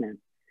repugnant.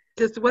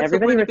 Just what's the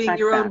point of being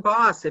your own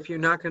boss if you're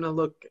not going to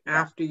look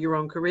after your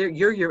own career?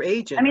 You're your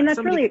agent. I mean,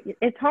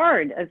 it's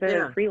hard as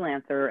a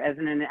freelancer, as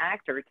an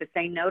actor, to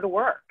say no to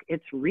work.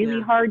 It's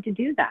really hard to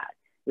do that.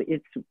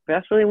 It's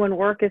especially when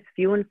work is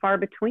few and far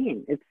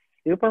between. It's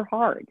super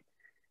hard.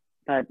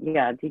 But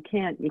yeah, you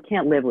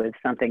can't live with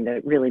something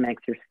that really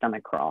makes your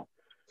stomach crawl.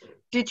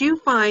 Did you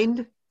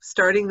find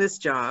starting this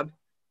job,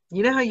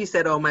 you know how you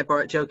said, oh, my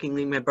bar,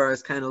 jokingly, my bar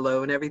is kind of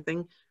low and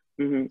everything?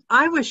 Mm-hmm.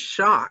 I was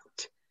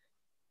shocked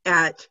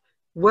at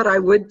what I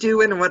would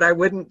do and what I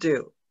wouldn't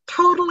do.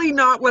 Totally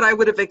not what I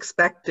would have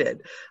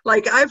expected.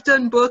 Like, I've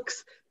done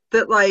books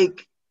that,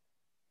 like,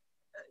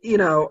 you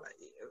know,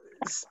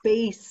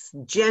 space,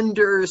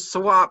 gender,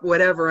 swap,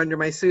 whatever under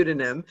my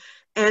pseudonym.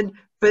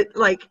 But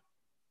like,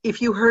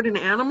 if you hurt an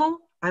animal,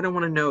 I don't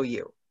want to know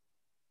you.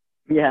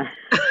 Yeah.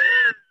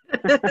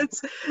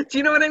 Do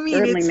you know what I mean?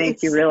 Certainly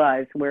makes you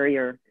realize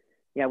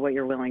what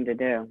you're willing to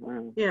do.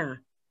 Wow. Yeah.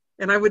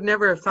 And I would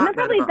never have thought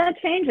that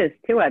changes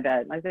too, I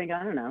bet. I think,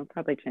 I don't know,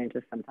 probably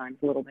changes sometimes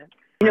a little bit.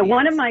 You know,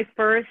 one of my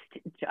first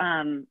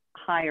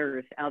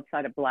hires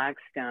outside of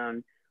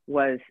Blackstone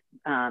was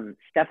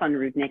Stefan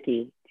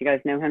Rudnicki. Do you guys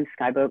know him?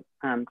 Skyboat.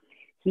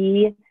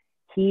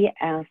 He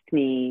asked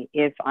me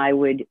if I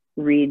would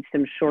read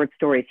some short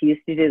stories. He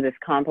used to do this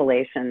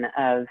compilation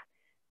of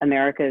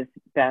America's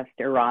Best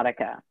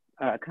Erotica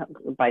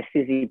by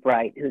Susie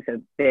Bright, who's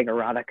a big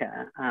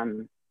erotica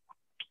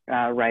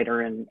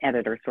writer and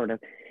editor, sort of.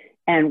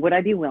 And would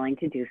I be willing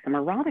to do some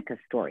erotica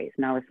stories?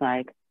 And I was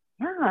like,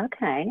 yeah,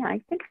 okay,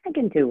 I think I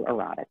can do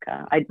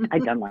erotica.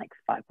 I'd done like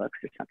 5 books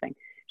or something.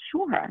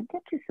 Sure, I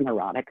get you some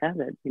erotica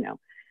that, you know,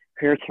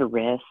 here's her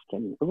wrist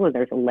and, oh,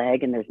 there's a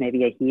leg and there's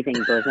maybe a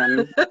heaving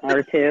bosom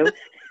or two.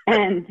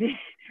 And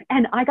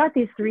I got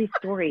these 3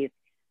 stories,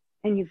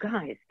 and you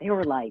guys, they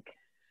were like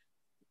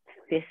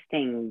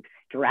fisting,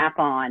 strap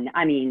on,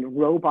 I mean,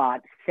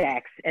 robot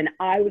sex. And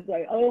I was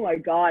like, oh my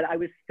God, I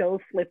was so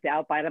flipped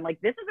out by it. I'm like,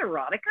 this is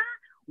erotica?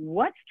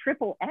 What's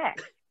triple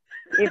X?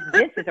 If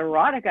this is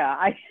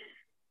erotica,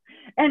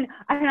 and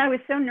I was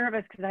so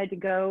nervous because I had to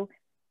go,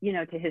 you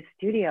know, to his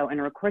studio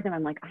and record them.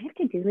 I'm like, I have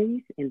to do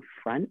these in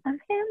front of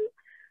him.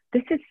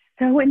 This is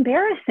so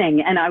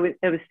embarrassing. And I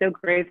was so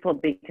grateful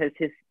because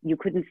you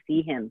couldn't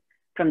see him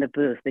from the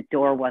booth. The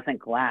door wasn't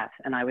glass,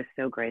 and I was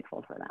so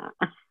grateful for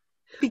that.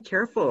 Be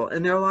careful.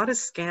 And there are a lot of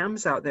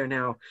scams out there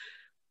now.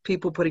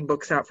 People putting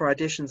books out for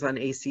auditions on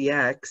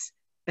ACX,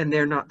 and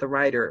they're not the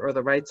writer or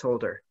the rights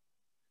holder.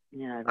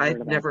 Yeah,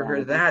 I've never heard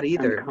of that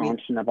either.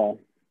 Unconscionable.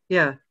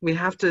 We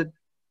have to.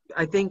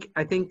 I think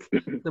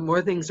the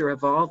more things are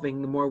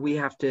evolving, the more we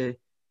have to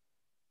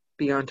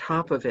be on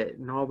top of it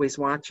and always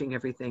watching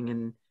everything.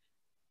 And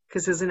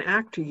because as an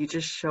actor, you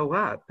just show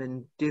up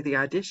and do the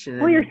audition.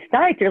 Well, you're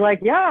psyched. You're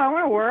like, yeah, I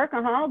want to work.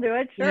 I'll do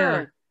it. Sure.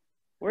 Yeah.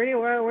 Where do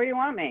you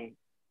want me?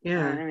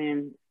 Yeah. I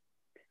mean,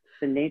 it's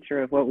the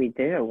nature of what we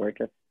do. We're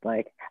just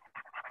like.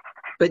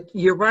 But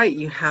you're right.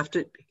 You have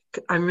to.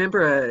 I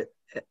remember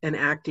an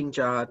acting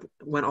job,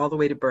 went all the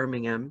way to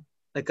Birmingham.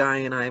 A guy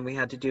and we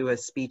had to do a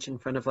speech in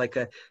front of like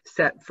a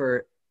set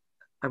for,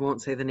 I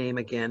won't say the name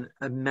again,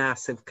 a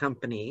massive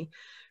company,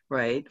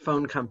 right?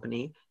 Phone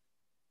company.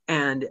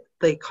 And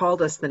they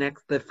called us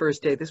the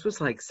first day. This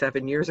was like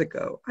 7 years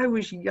ago. I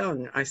was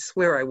young. I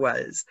swear I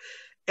was.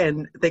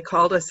 And they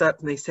called us up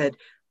and they said,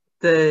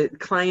 the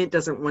client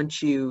doesn't want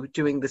you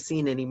doing the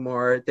scene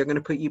anymore. They're going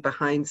to put you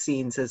behind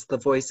scenes as the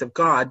voice of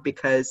God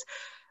because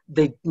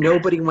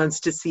nobody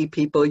wants to see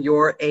people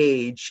your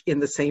age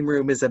in the same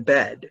room as a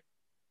bed.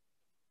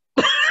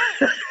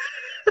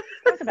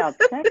 Talk about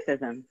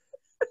sexism.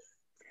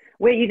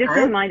 Wait, you just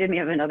reminded me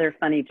of another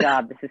funny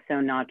job. This is so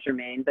not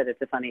germane, but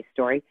it's a funny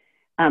story.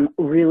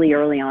 Really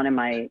early on in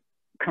my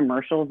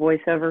commercial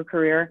voiceover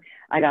career,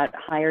 I got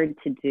hired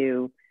to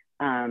do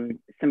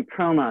some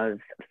promos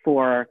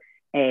for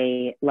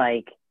a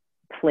like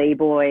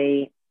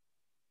Playboy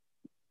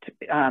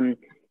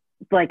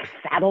like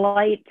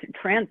satellite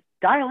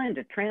dial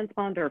into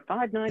transponder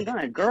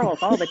 599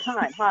 girls all the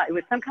time. It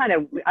was some kind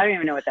of, I don't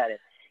even know what that is.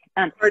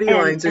 Party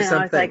lines or something.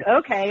 I was like,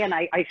 okay. And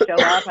I show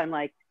up, I'm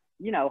like,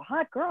 you know,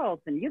 hot girls,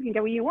 and you can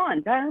get what you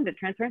want. Dial into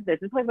transfer this.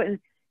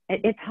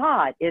 It's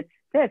hot. It's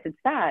this, it's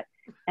that.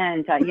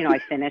 And, you know, I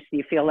finished,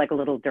 you feel like a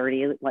little dirty,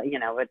 you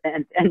know,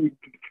 and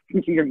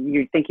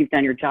you think you've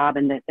done your job.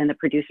 And the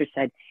producer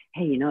said,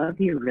 hey, you know, it'd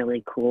be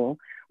really cool.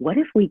 What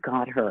if we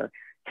got her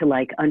to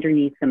like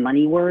underneath the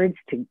money words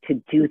to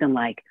do them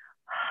like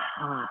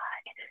hot?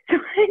 So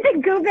I had to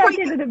go back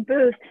into the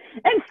booth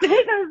and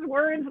say those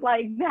words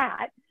like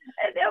that.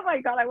 And oh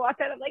my God, I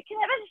walked out. I'm like, can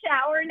I have a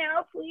shower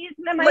now, please?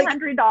 And then my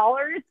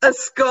 $100. A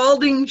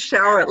scalding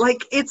shower.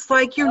 Like, it's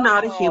like you're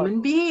not a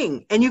human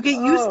being. And you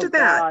get used to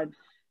that.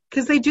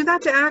 Because they do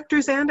that to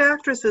actors and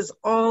actresses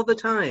all the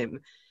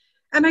time.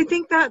 And I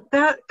think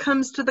that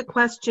comes to the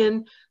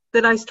question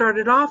that I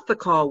started off the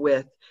call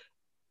with.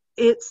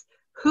 It's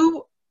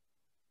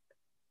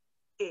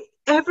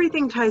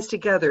everything ties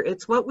together.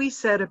 It's what we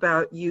said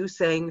about you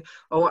saying,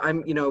 oh,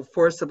 I'm, you know,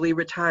 forcibly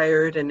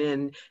retired.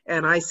 And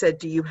I said,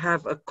 do you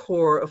have a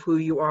core of who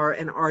you are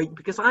and are you?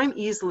 Because I'm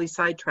easily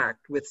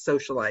sidetracked with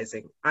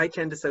socializing. I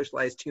tend to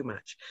socialize too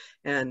much.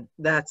 And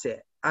that's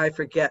it. I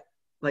forget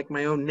like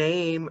my own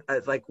name,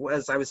 like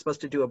was I was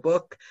supposed to do a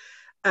book.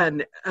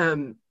 And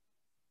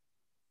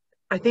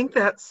I think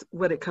that's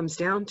what it comes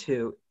down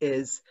to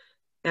is,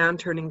 am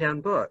turning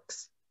down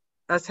books.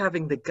 us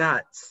having the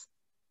guts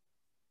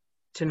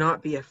to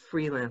not be a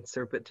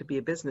freelancer, but to be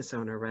a business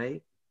owner,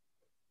 right?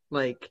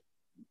 Like,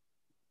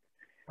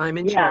 I'm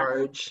in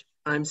charge,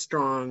 I'm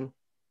strong.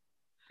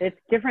 It's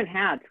different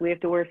hats. We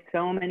have to wear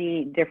so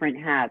many different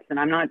hats, and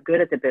I'm not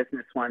good at the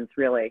business ones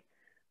really.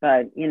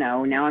 But, you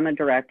know, now I'm a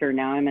director,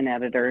 now I'm an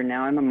editor,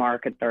 now I'm a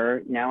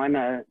marketer, now I'm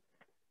a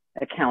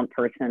account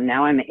person,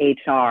 now I'm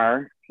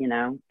HR, you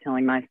know,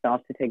 telling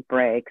myself to take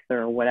breaks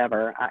or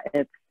whatever.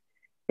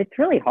 It's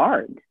really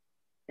hard.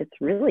 It's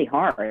really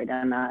hard.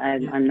 And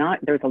I'm not,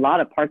 there's a lot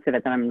of parts of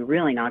it that I'm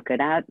really not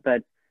good at,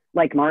 but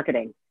like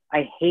marketing,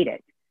 I hate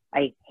it.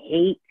 I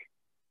hate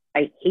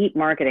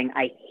marketing.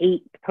 I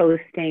hate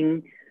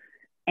posting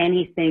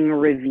anything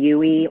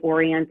reviewy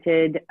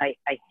oriented. I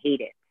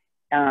hate it.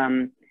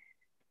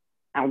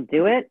 I'll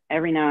do it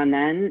every now and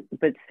then,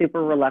 but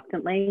super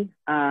reluctantly.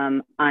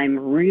 I'm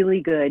really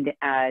good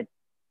at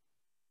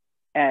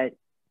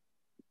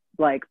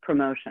like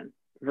promotion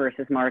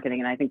versus marketing.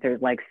 And I think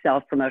there's like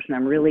self-promotion.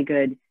 I'm really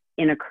good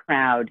in a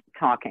crowd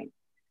talking.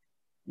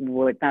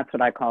 That's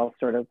what I call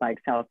sort of like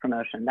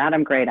self-promotion. That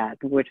I'm great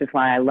at, which is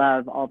why I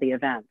love all the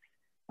events.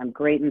 I'm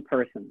great in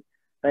person,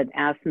 but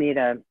ask me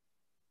to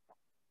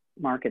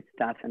market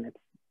stuff and it's,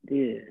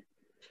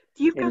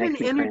 You've got an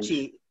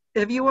energy.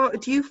 Cringe.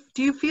 Do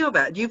you feel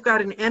that you've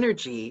got an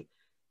energy?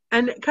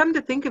 And come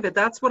to think of it,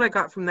 that's what I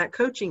got from that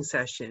coaching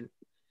session.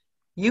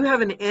 You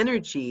have an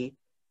energy,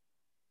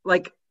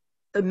 like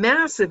a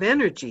massive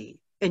energy,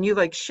 and you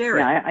like share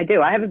it. Yeah, I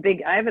do. I know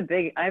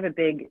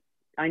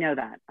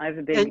that. I have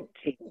a big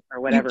cheek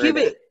or whatever.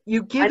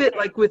 You give it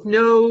like with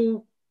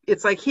no,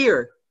 it's like,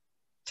 here,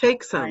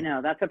 take some. I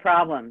know, that's a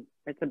problem.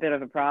 It's a bit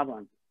of a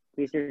problem.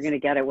 Because you're going to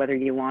get it whether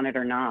you want it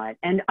or not.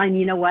 And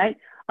you know what?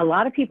 A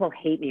lot of people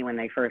hate me when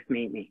they first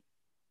meet me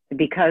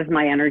because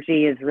my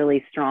energy is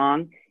really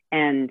strong.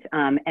 And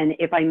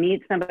if I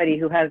meet somebody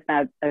who has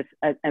that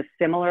a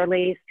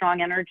similarly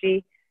strong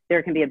energy,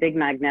 there can be a big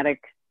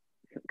magnetic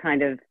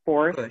kind of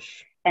force.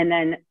 Push. And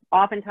then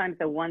oftentimes,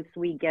 once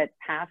we get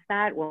past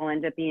that, we'll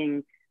end up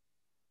being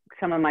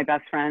some of my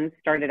best friends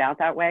started out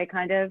that way,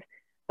 kind of.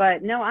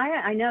 But no,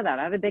 I know that.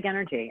 I have a big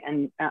energy.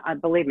 And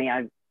believe me,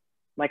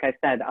 like I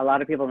said, a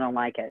lot of people don't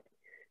like it.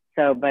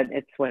 So, but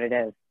it's what it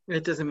is.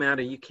 It doesn't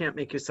matter. You can't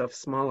make yourself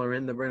smaller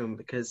in the room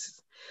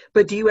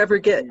but do you ever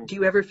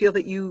feel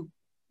that you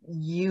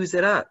use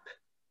it up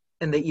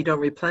and that you don't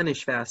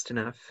replenish fast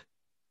enough?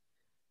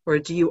 Or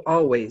do you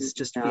always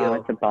just feel?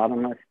 It's a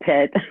bottomless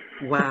pit.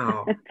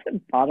 Wow. It's a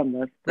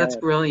bottomless pit. That's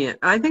brilliant.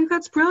 I think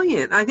that's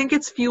brilliant. I think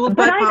it's fueled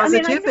by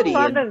positivity.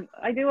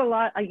 I do a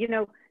lot, you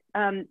know,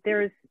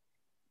 there's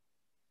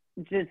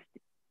just,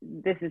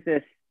 this is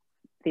this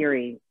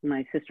theory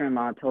my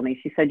sister-in-law told me.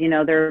 She said, you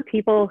know, there are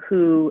people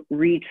who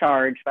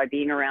recharge by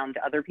being around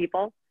other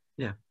people.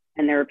 Yeah.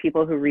 And there are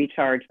people who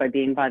recharge by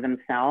being by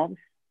themselves.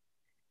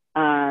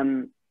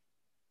 And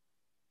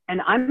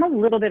I'm a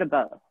little bit of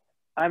both.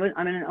 I'm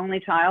an only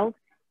child.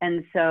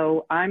 And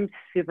so I'm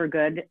super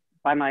good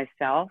by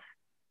myself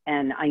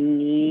and I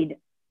need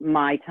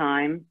my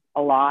time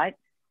a lot,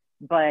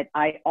 but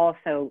I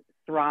also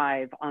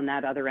thrive on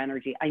that other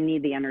energy. I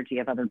need the energy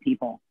of other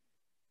people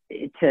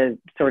to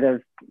sort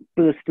of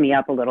boost me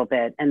up a little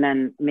bit. And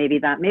then maybe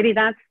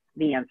that's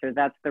the answer.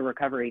 That's the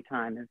recovery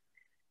time, is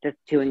just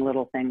doing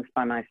little things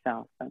by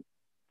myself.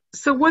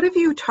 So what have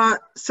you taught?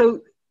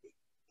 So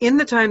in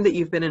the time that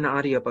you've been an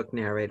audiobook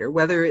narrator,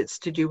 whether it's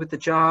to do with the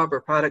job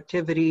or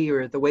productivity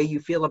or the way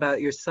you feel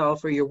about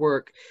yourself or your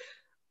work,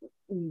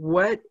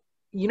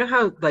 you know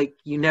how like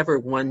you never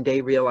one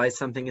day realize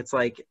something, it's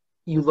like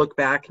you look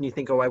back and you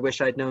think, oh, I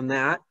wish I'd known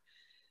that.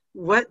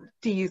 What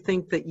do you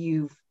think that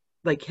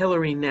like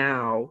Hillary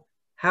now,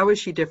 how is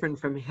she different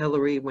from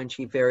Hillary when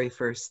she very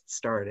first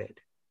started?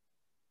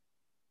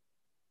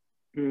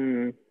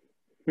 I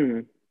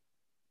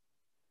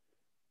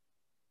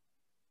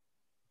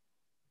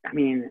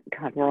mean,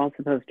 God, we're all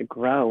supposed to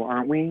grow,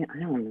 aren't we? I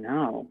don't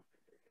know.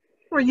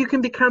 Or you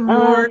can become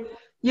more,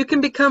 you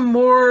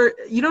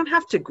don't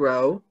have to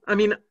grow. I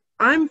mean,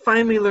 I'm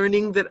finally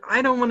learning that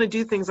I don't want to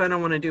do things I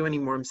don't want to do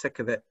anymore. I'm sick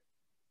of it.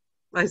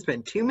 I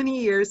spent too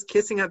many years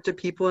kissing up to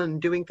people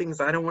and doing things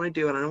I don't want to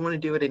do, and I don't want to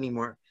do it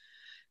anymore.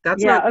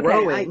 That's not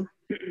growing.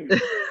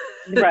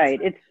 Right.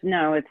 It's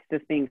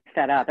just being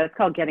set up. That's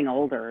called getting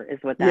older, is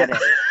what that is.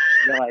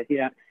 I realize, you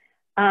know.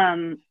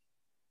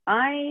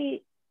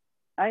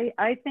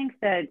 I think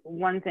that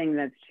one thing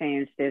that's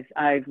changed is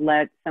I've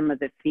let some of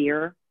the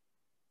fear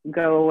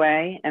go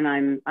away,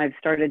 and I've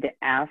started to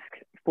ask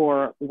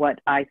for what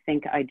I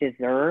think I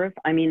deserve.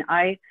 I mean,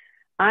 I've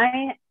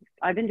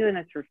been doing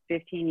this for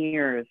 15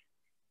 years.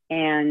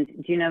 And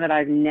do you know that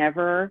I've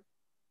never,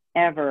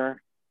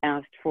 ever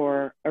asked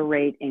for a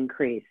rate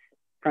increase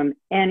from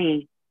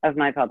any of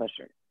my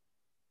publishers?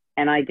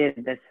 And I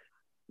did this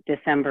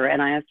December, and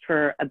I asked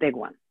for a big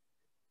one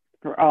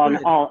for all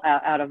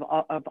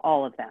of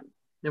all of them.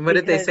 And what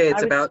did they say?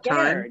 It's about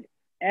time?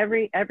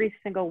 Every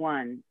single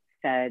one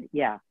said,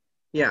 yeah,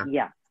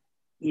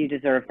 you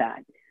deserve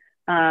that.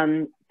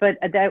 But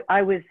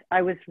I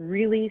was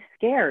really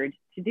scared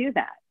to do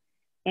that.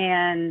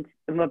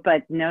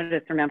 But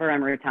notice, remember,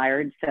 I'm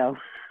retired, so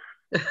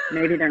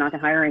maybe they're not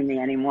hiring me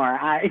anymore.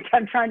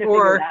 I'm trying to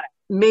figure that out.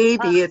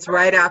 Maybe it's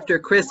right after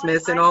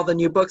Christmas and all the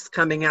new books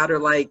coming out are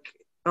like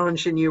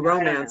ingenue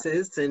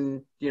romances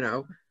and, you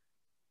know.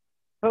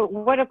 But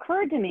what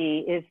occurred to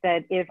me is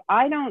that if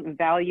I don't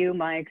value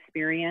my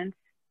experience,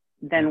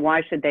 then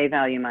why should they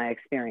value my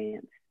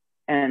experience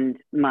and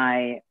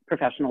my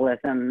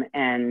professionalism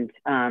and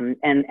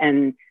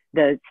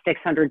the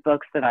 600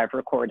 books that I've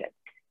recorded,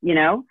 you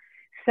know?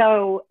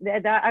 So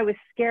that I was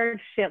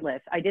scared shitless.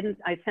 I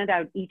sent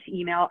out each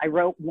email. I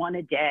wrote one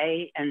a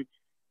day and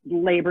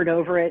labored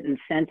over it and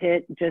sent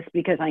it just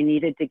because I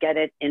needed to get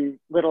it in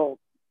little,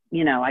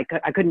 you know, I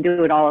couldn't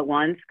do it all at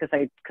once because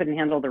I couldn't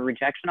handle the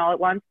rejection all at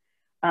once.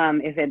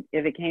 If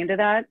it came to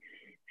that.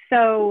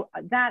 So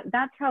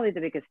that's probably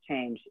the biggest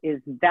change,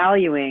 is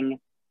valuing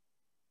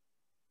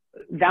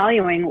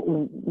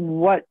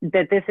what,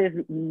 that this is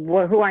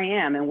who I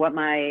am and what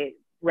my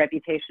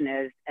reputation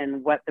is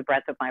and what the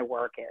breadth of my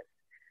work is.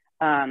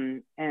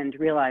 And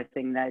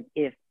realizing that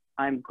if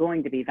I'm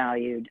going to be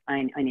valued,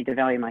 I need to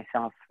value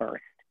myself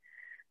first.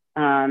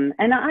 And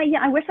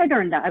I wish I'd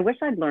learned that. I wish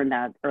I'd learned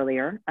that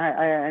earlier.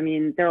 I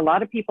mean, there are a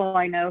lot of people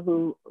I know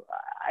who,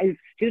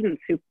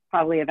 students who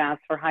probably have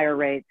asked for higher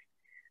rates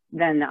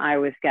than I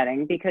was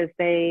getting because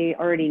they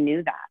already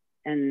knew that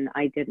and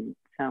I didn't.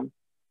 So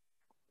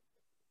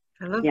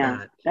I love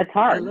that. That's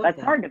hard.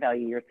 That's hard to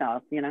value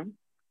yourself, you know.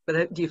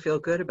 But do you feel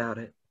good about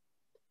it?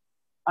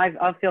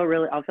 I'll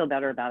feel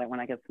better about it when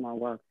I get some more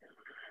work.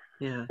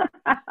 Yeah.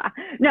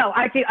 No,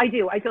 I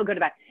do. I feel good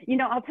about it. You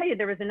know, I'll tell you,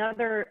 there was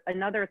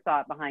another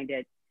thought behind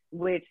it,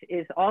 which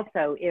is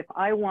also, if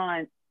I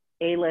want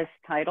A-list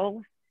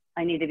titles,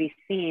 I need to be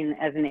seen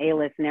as an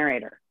A-list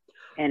narrator.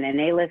 And an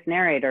A-list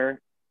narrator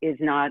is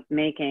not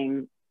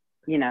making,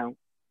 you know.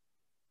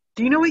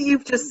 Do you know what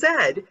you've just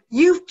said?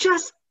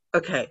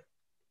 Okay.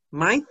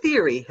 My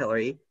theory,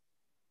 Hillary,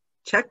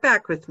 check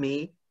back with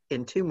me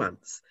in 2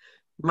 months.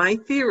 My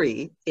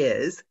theory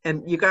is,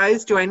 and you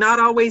guys, do I not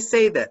always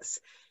say this?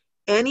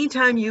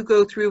 Anytime you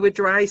go through a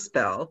dry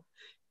spell,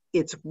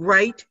 it's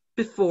right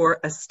before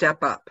a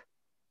step up.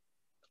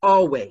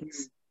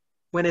 Always.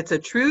 When it's a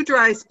true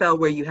dry spell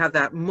where you have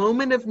that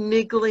moment of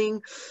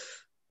niggling,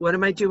 what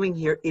am I doing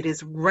here? It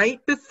is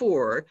right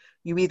before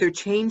you either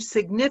change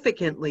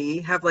significantly,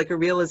 have like a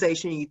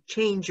realization, you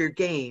change your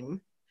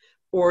game,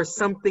 or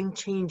something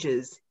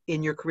changes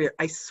in your career.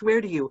 I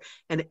swear to you.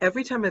 And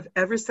every time I've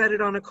ever said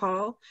it on a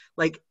call,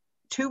 like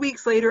 2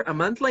 weeks later, a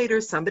month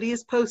later, somebody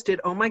has posted,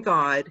 oh my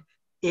God,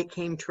 it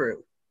came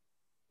true.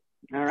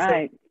 All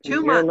right. So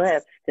 2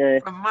 months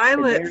from my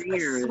lips, I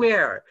ears.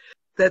 swear,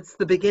 that's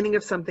the beginning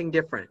of something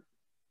different.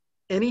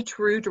 Any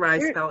true dry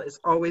spell is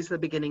always the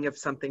beginning of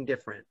something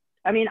different.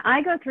 I mean,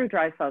 I go through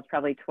dry spells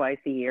probably twice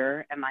a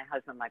year, and my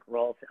husband like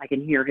rolls. I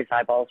can hear his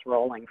eyeballs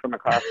rolling from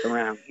across the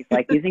room. He's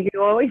like, you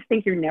always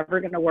think you're never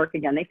going to work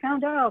again. They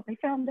found out. You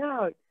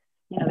know,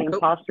 the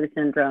imposter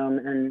syndrome.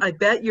 And I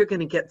bet you're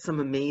going to get some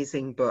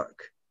amazing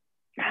book.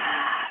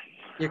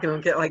 You're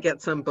going to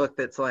get some book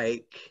that's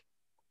like,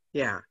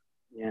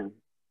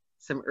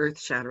 some earth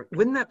shattering.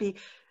 Wouldn't that be?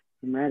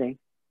 I'm ready.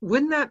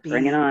 Wouldn't that be?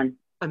 Bring it on.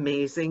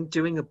 Amazing,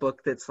 doing a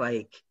book that's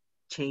like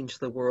change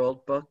the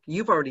world book.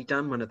 You've already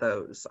done one of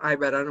those. I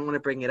don't want to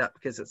bring it up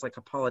because it's like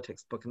a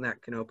politics book and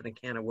that can open a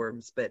can of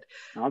worms, but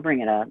I'll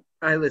bring it up.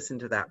 I listened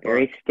to that book.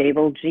 Very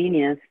Stable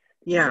Genius.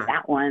 Yeah.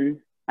 That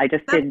one. I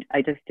just did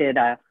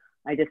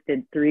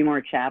 3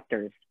 more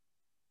chapters.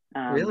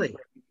 Really?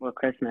 For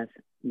Christmas.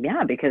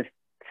 Yeah, because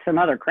some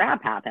other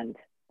crap happened.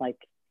 Like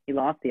he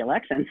lost the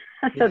election.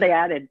 So they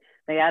added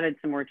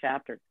some more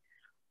chapters.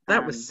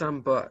 That was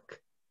some book.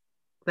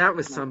 That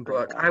was some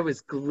book. I was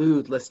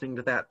glued listening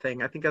to that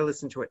thing. I think I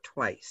listened to it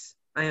twice.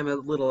 I am a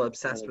little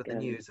obsessed with the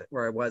news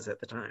where I was at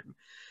the time.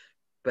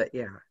 But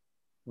yeah,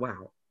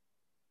 wow.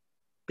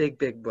 Big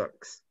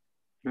books.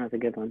 That was a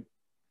good one.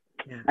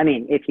 Yeah. I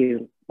mean, if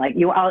you like,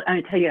 I'll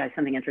tell you guys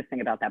something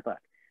interesting about that book.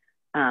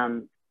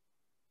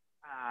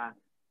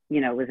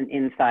 You know, it was an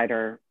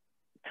insider,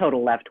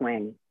 total left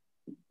wing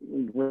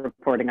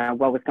reporting on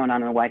what was going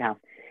on in the White House.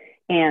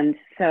 And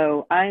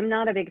so I'm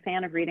not a big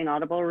fan of reading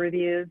Audible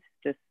reviews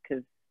just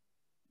because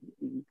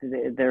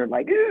they're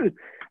like, ooh.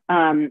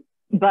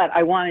 But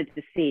I wanted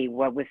to see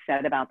what was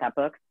said about that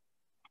book.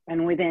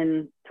 And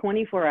within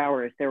 24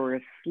 hours, there were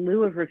a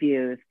slew of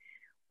reviews,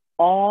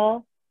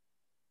 all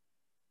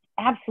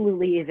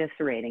absolutely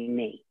eviscerating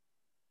me.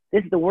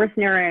 This is the worst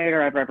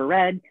narrator I've ever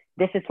read.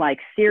 This is like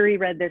Siri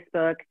read this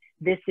book.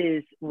 This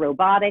is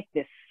robotic.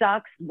 This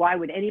sucks. Why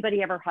would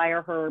anybody ever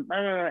hire her?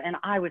 And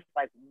I was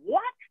like,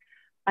 what?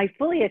 I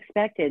fully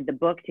expected the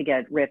book to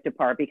get ripped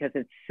apart because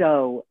it's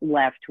so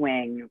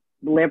left-wing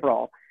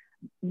liberal,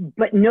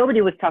 but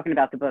nobody was talking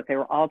about the book. They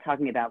were all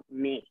talking about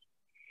me.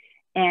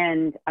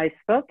 And I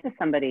spoke to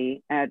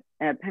somebody at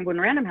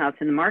Penguin Random House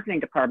in the marketing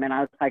department.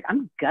 I was like,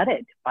 I'm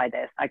gutted by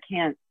this. I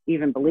can't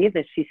even believe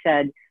this. She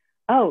said,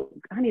 oh,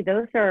 honey,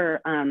 those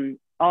are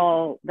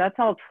that's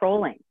all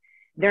trolling.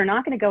 They're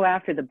not going to go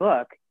after the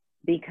book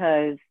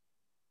because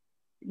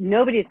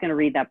nobody's going to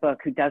read that book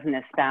who doesn't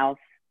espouse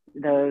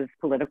those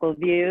political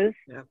views.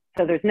 Yeah.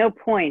 So there's no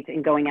point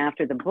in going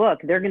after the book.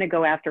 They're going to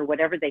go after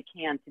whatever they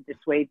can to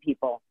dissuade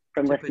people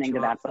from listening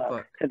to that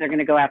book. So they're going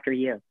to go after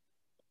you.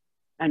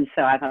 And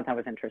so I thought that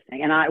was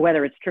interesting. And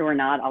whether it's true or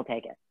not, I'll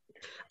take it.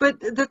 But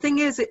the thing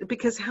is,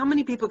 because how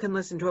many people can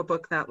listen to a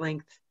book that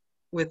length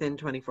within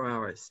 24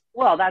 hours?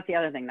 Well, that's the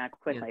other thing, that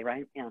quickly,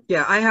 right? Yeah.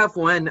 Yeah, I have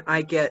one.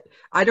 I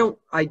don't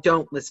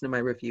listen to my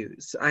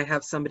reviews. I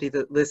have somebody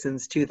that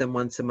listens to them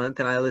once a month,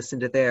 and I listen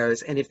to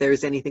theirs. And if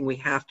there's anything we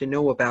have to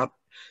know about,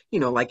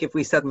 like if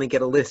we suddenly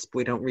get a lisp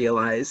we don't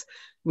realize,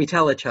 we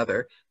tell each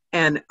other.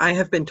 And I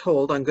have been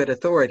told on good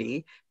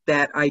authority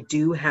that I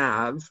do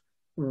have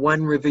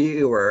one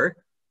reviewer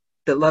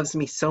that loves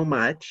me so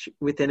much,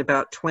 within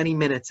about 20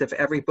 minutes of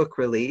every book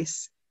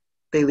release,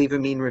 they leave a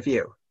mean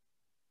review.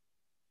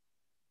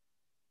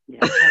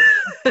 Yeah.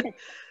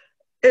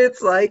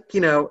 It's like,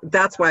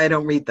 that's why I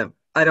don't read them.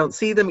 I don't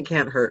see them. It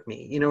can't hurt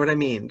me. You know what I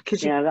mean? Because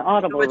the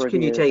Audible how much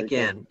can you take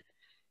in?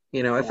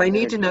 If I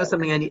need to know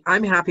something,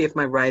 I'm happy if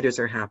my writers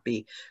are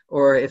happy,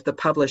 or if the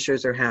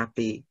publishers are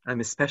happy. I'm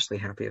especially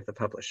happy if the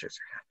publishers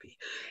are happy.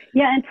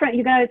 Yeah, and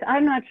you guys,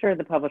 I'm not sure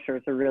the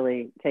publishers are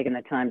really taking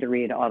the time to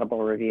read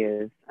Audible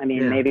reviews. I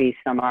mean, maybe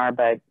some are,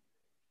 but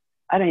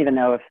I don't even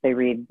know if they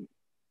read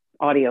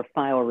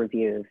audiophile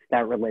reviews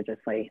that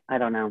religiously. I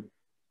don't know.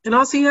 And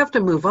also, you have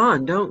to move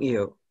on, don't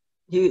you?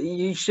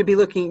 You should be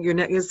looking your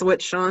next. Is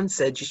what Sean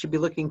said. You should be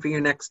looking for your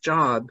next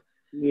job.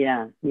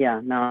 Yeah,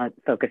 not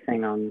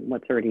focusing on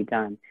what's already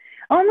done.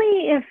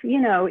 Only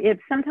if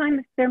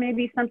sometimes there may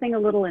be something a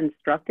little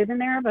instructive in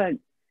there, but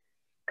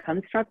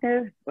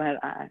constructive.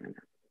 But I don't know.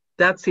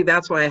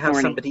 That's why I have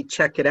somebody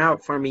check it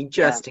out for me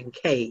just in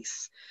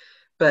case.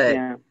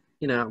 But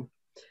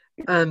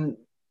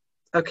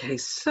okay,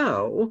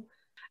 so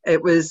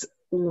it was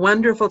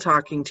wonderful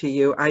talking to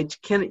you.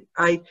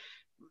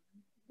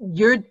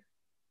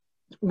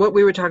 What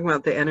we were talking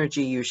about, the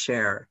energy you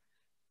share.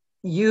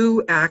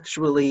 You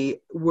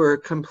actually were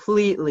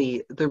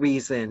completely the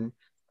reason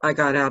I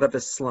got out of a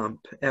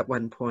slump at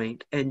one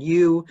point, and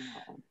you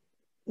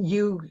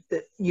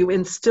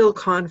instill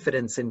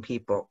confidence in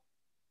people,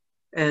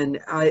 and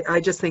I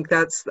just think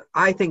that's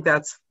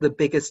the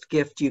biggest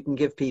gift you can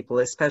give people,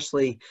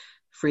 especially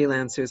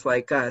freelancers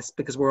like us,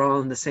 because we're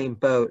all in the same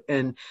boat,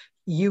 and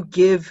you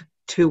give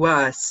to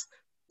us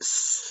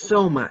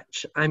so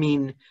much. I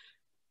mean,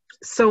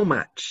 so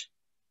much.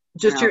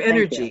 Just your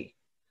energy,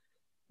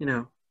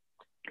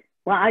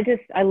 Well,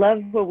 I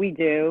love what we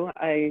do.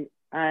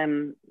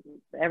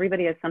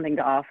 Everybody has something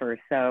to offer.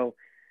 So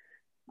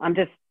I'm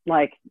just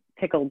like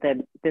tickled that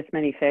this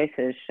many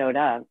faces showed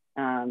up.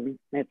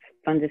 It's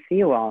fun to see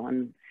you all.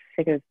 I'm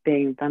sick of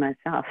being by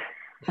myself.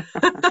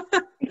 I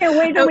can't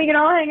wait till we can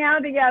all hang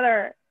out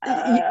together.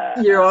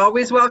 You're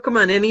always welcome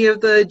on any of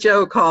the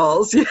Joe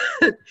calls.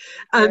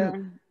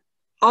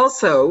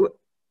 Also,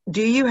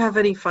 do you have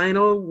any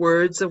final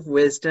words of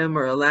wisdom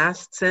or a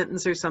last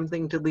sentence or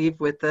something to leave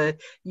with the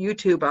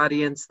YouTube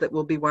audience that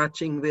will be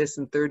watching this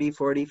in 30,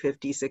 40,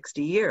 50,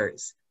 60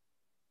 years?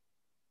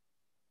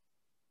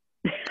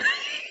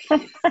 You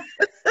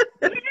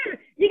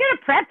gotta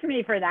prep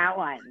me for that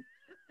one.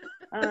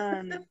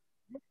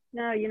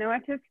 No,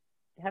 just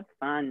have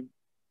fun.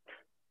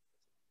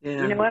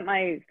 Yeah. You know what?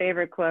 My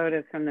favorite quote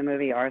is from the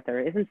movie Arthur.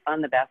 Isn't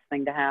fun the best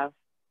thing to have?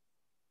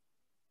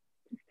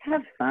 Just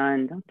have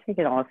fun. Don't take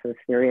it all so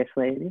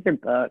seriously. These are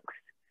books.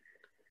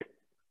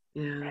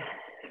 Yeah.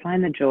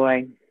 Find the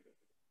joy.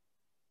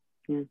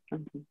 Yeah,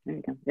 there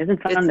you go.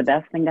 Isn't fun the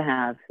best thing to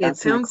have? It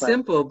sounds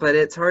simple, but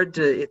it's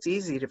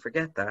easy to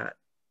forget that.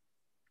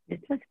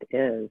 It just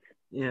is.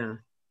 Yeah.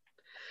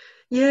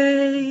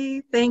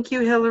 Yay. Thank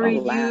you, Hillary.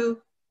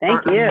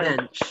 Thank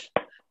you.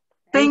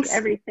 Thanks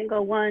every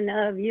single one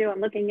of you.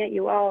 I'm looking at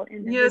you all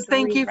individually. Yes,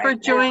 thank you for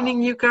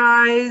joining, you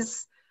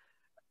guys.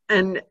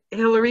 And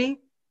Hillary,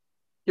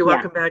 you're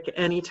welcome back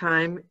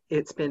anytime.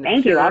 It's been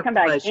Thank you. I'll come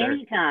back pleasure.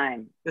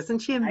 Anytime. Isn't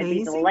she amazing? I'd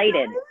be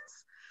delighted.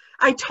 Guys?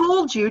 I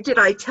told you. Did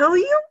I tell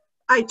you?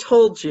 I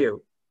told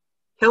you.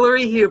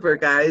 Hillary Huber,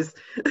 guys.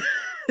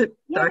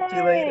 Talk to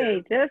you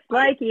later. Just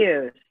like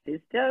you.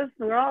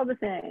 We're all the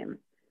same.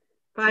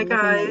 Bye,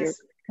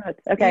 guys.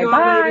 Okay,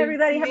 bye,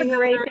 everybody. Have a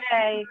great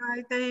day.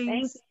 Bye,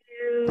 thanks.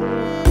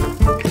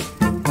 Thank you.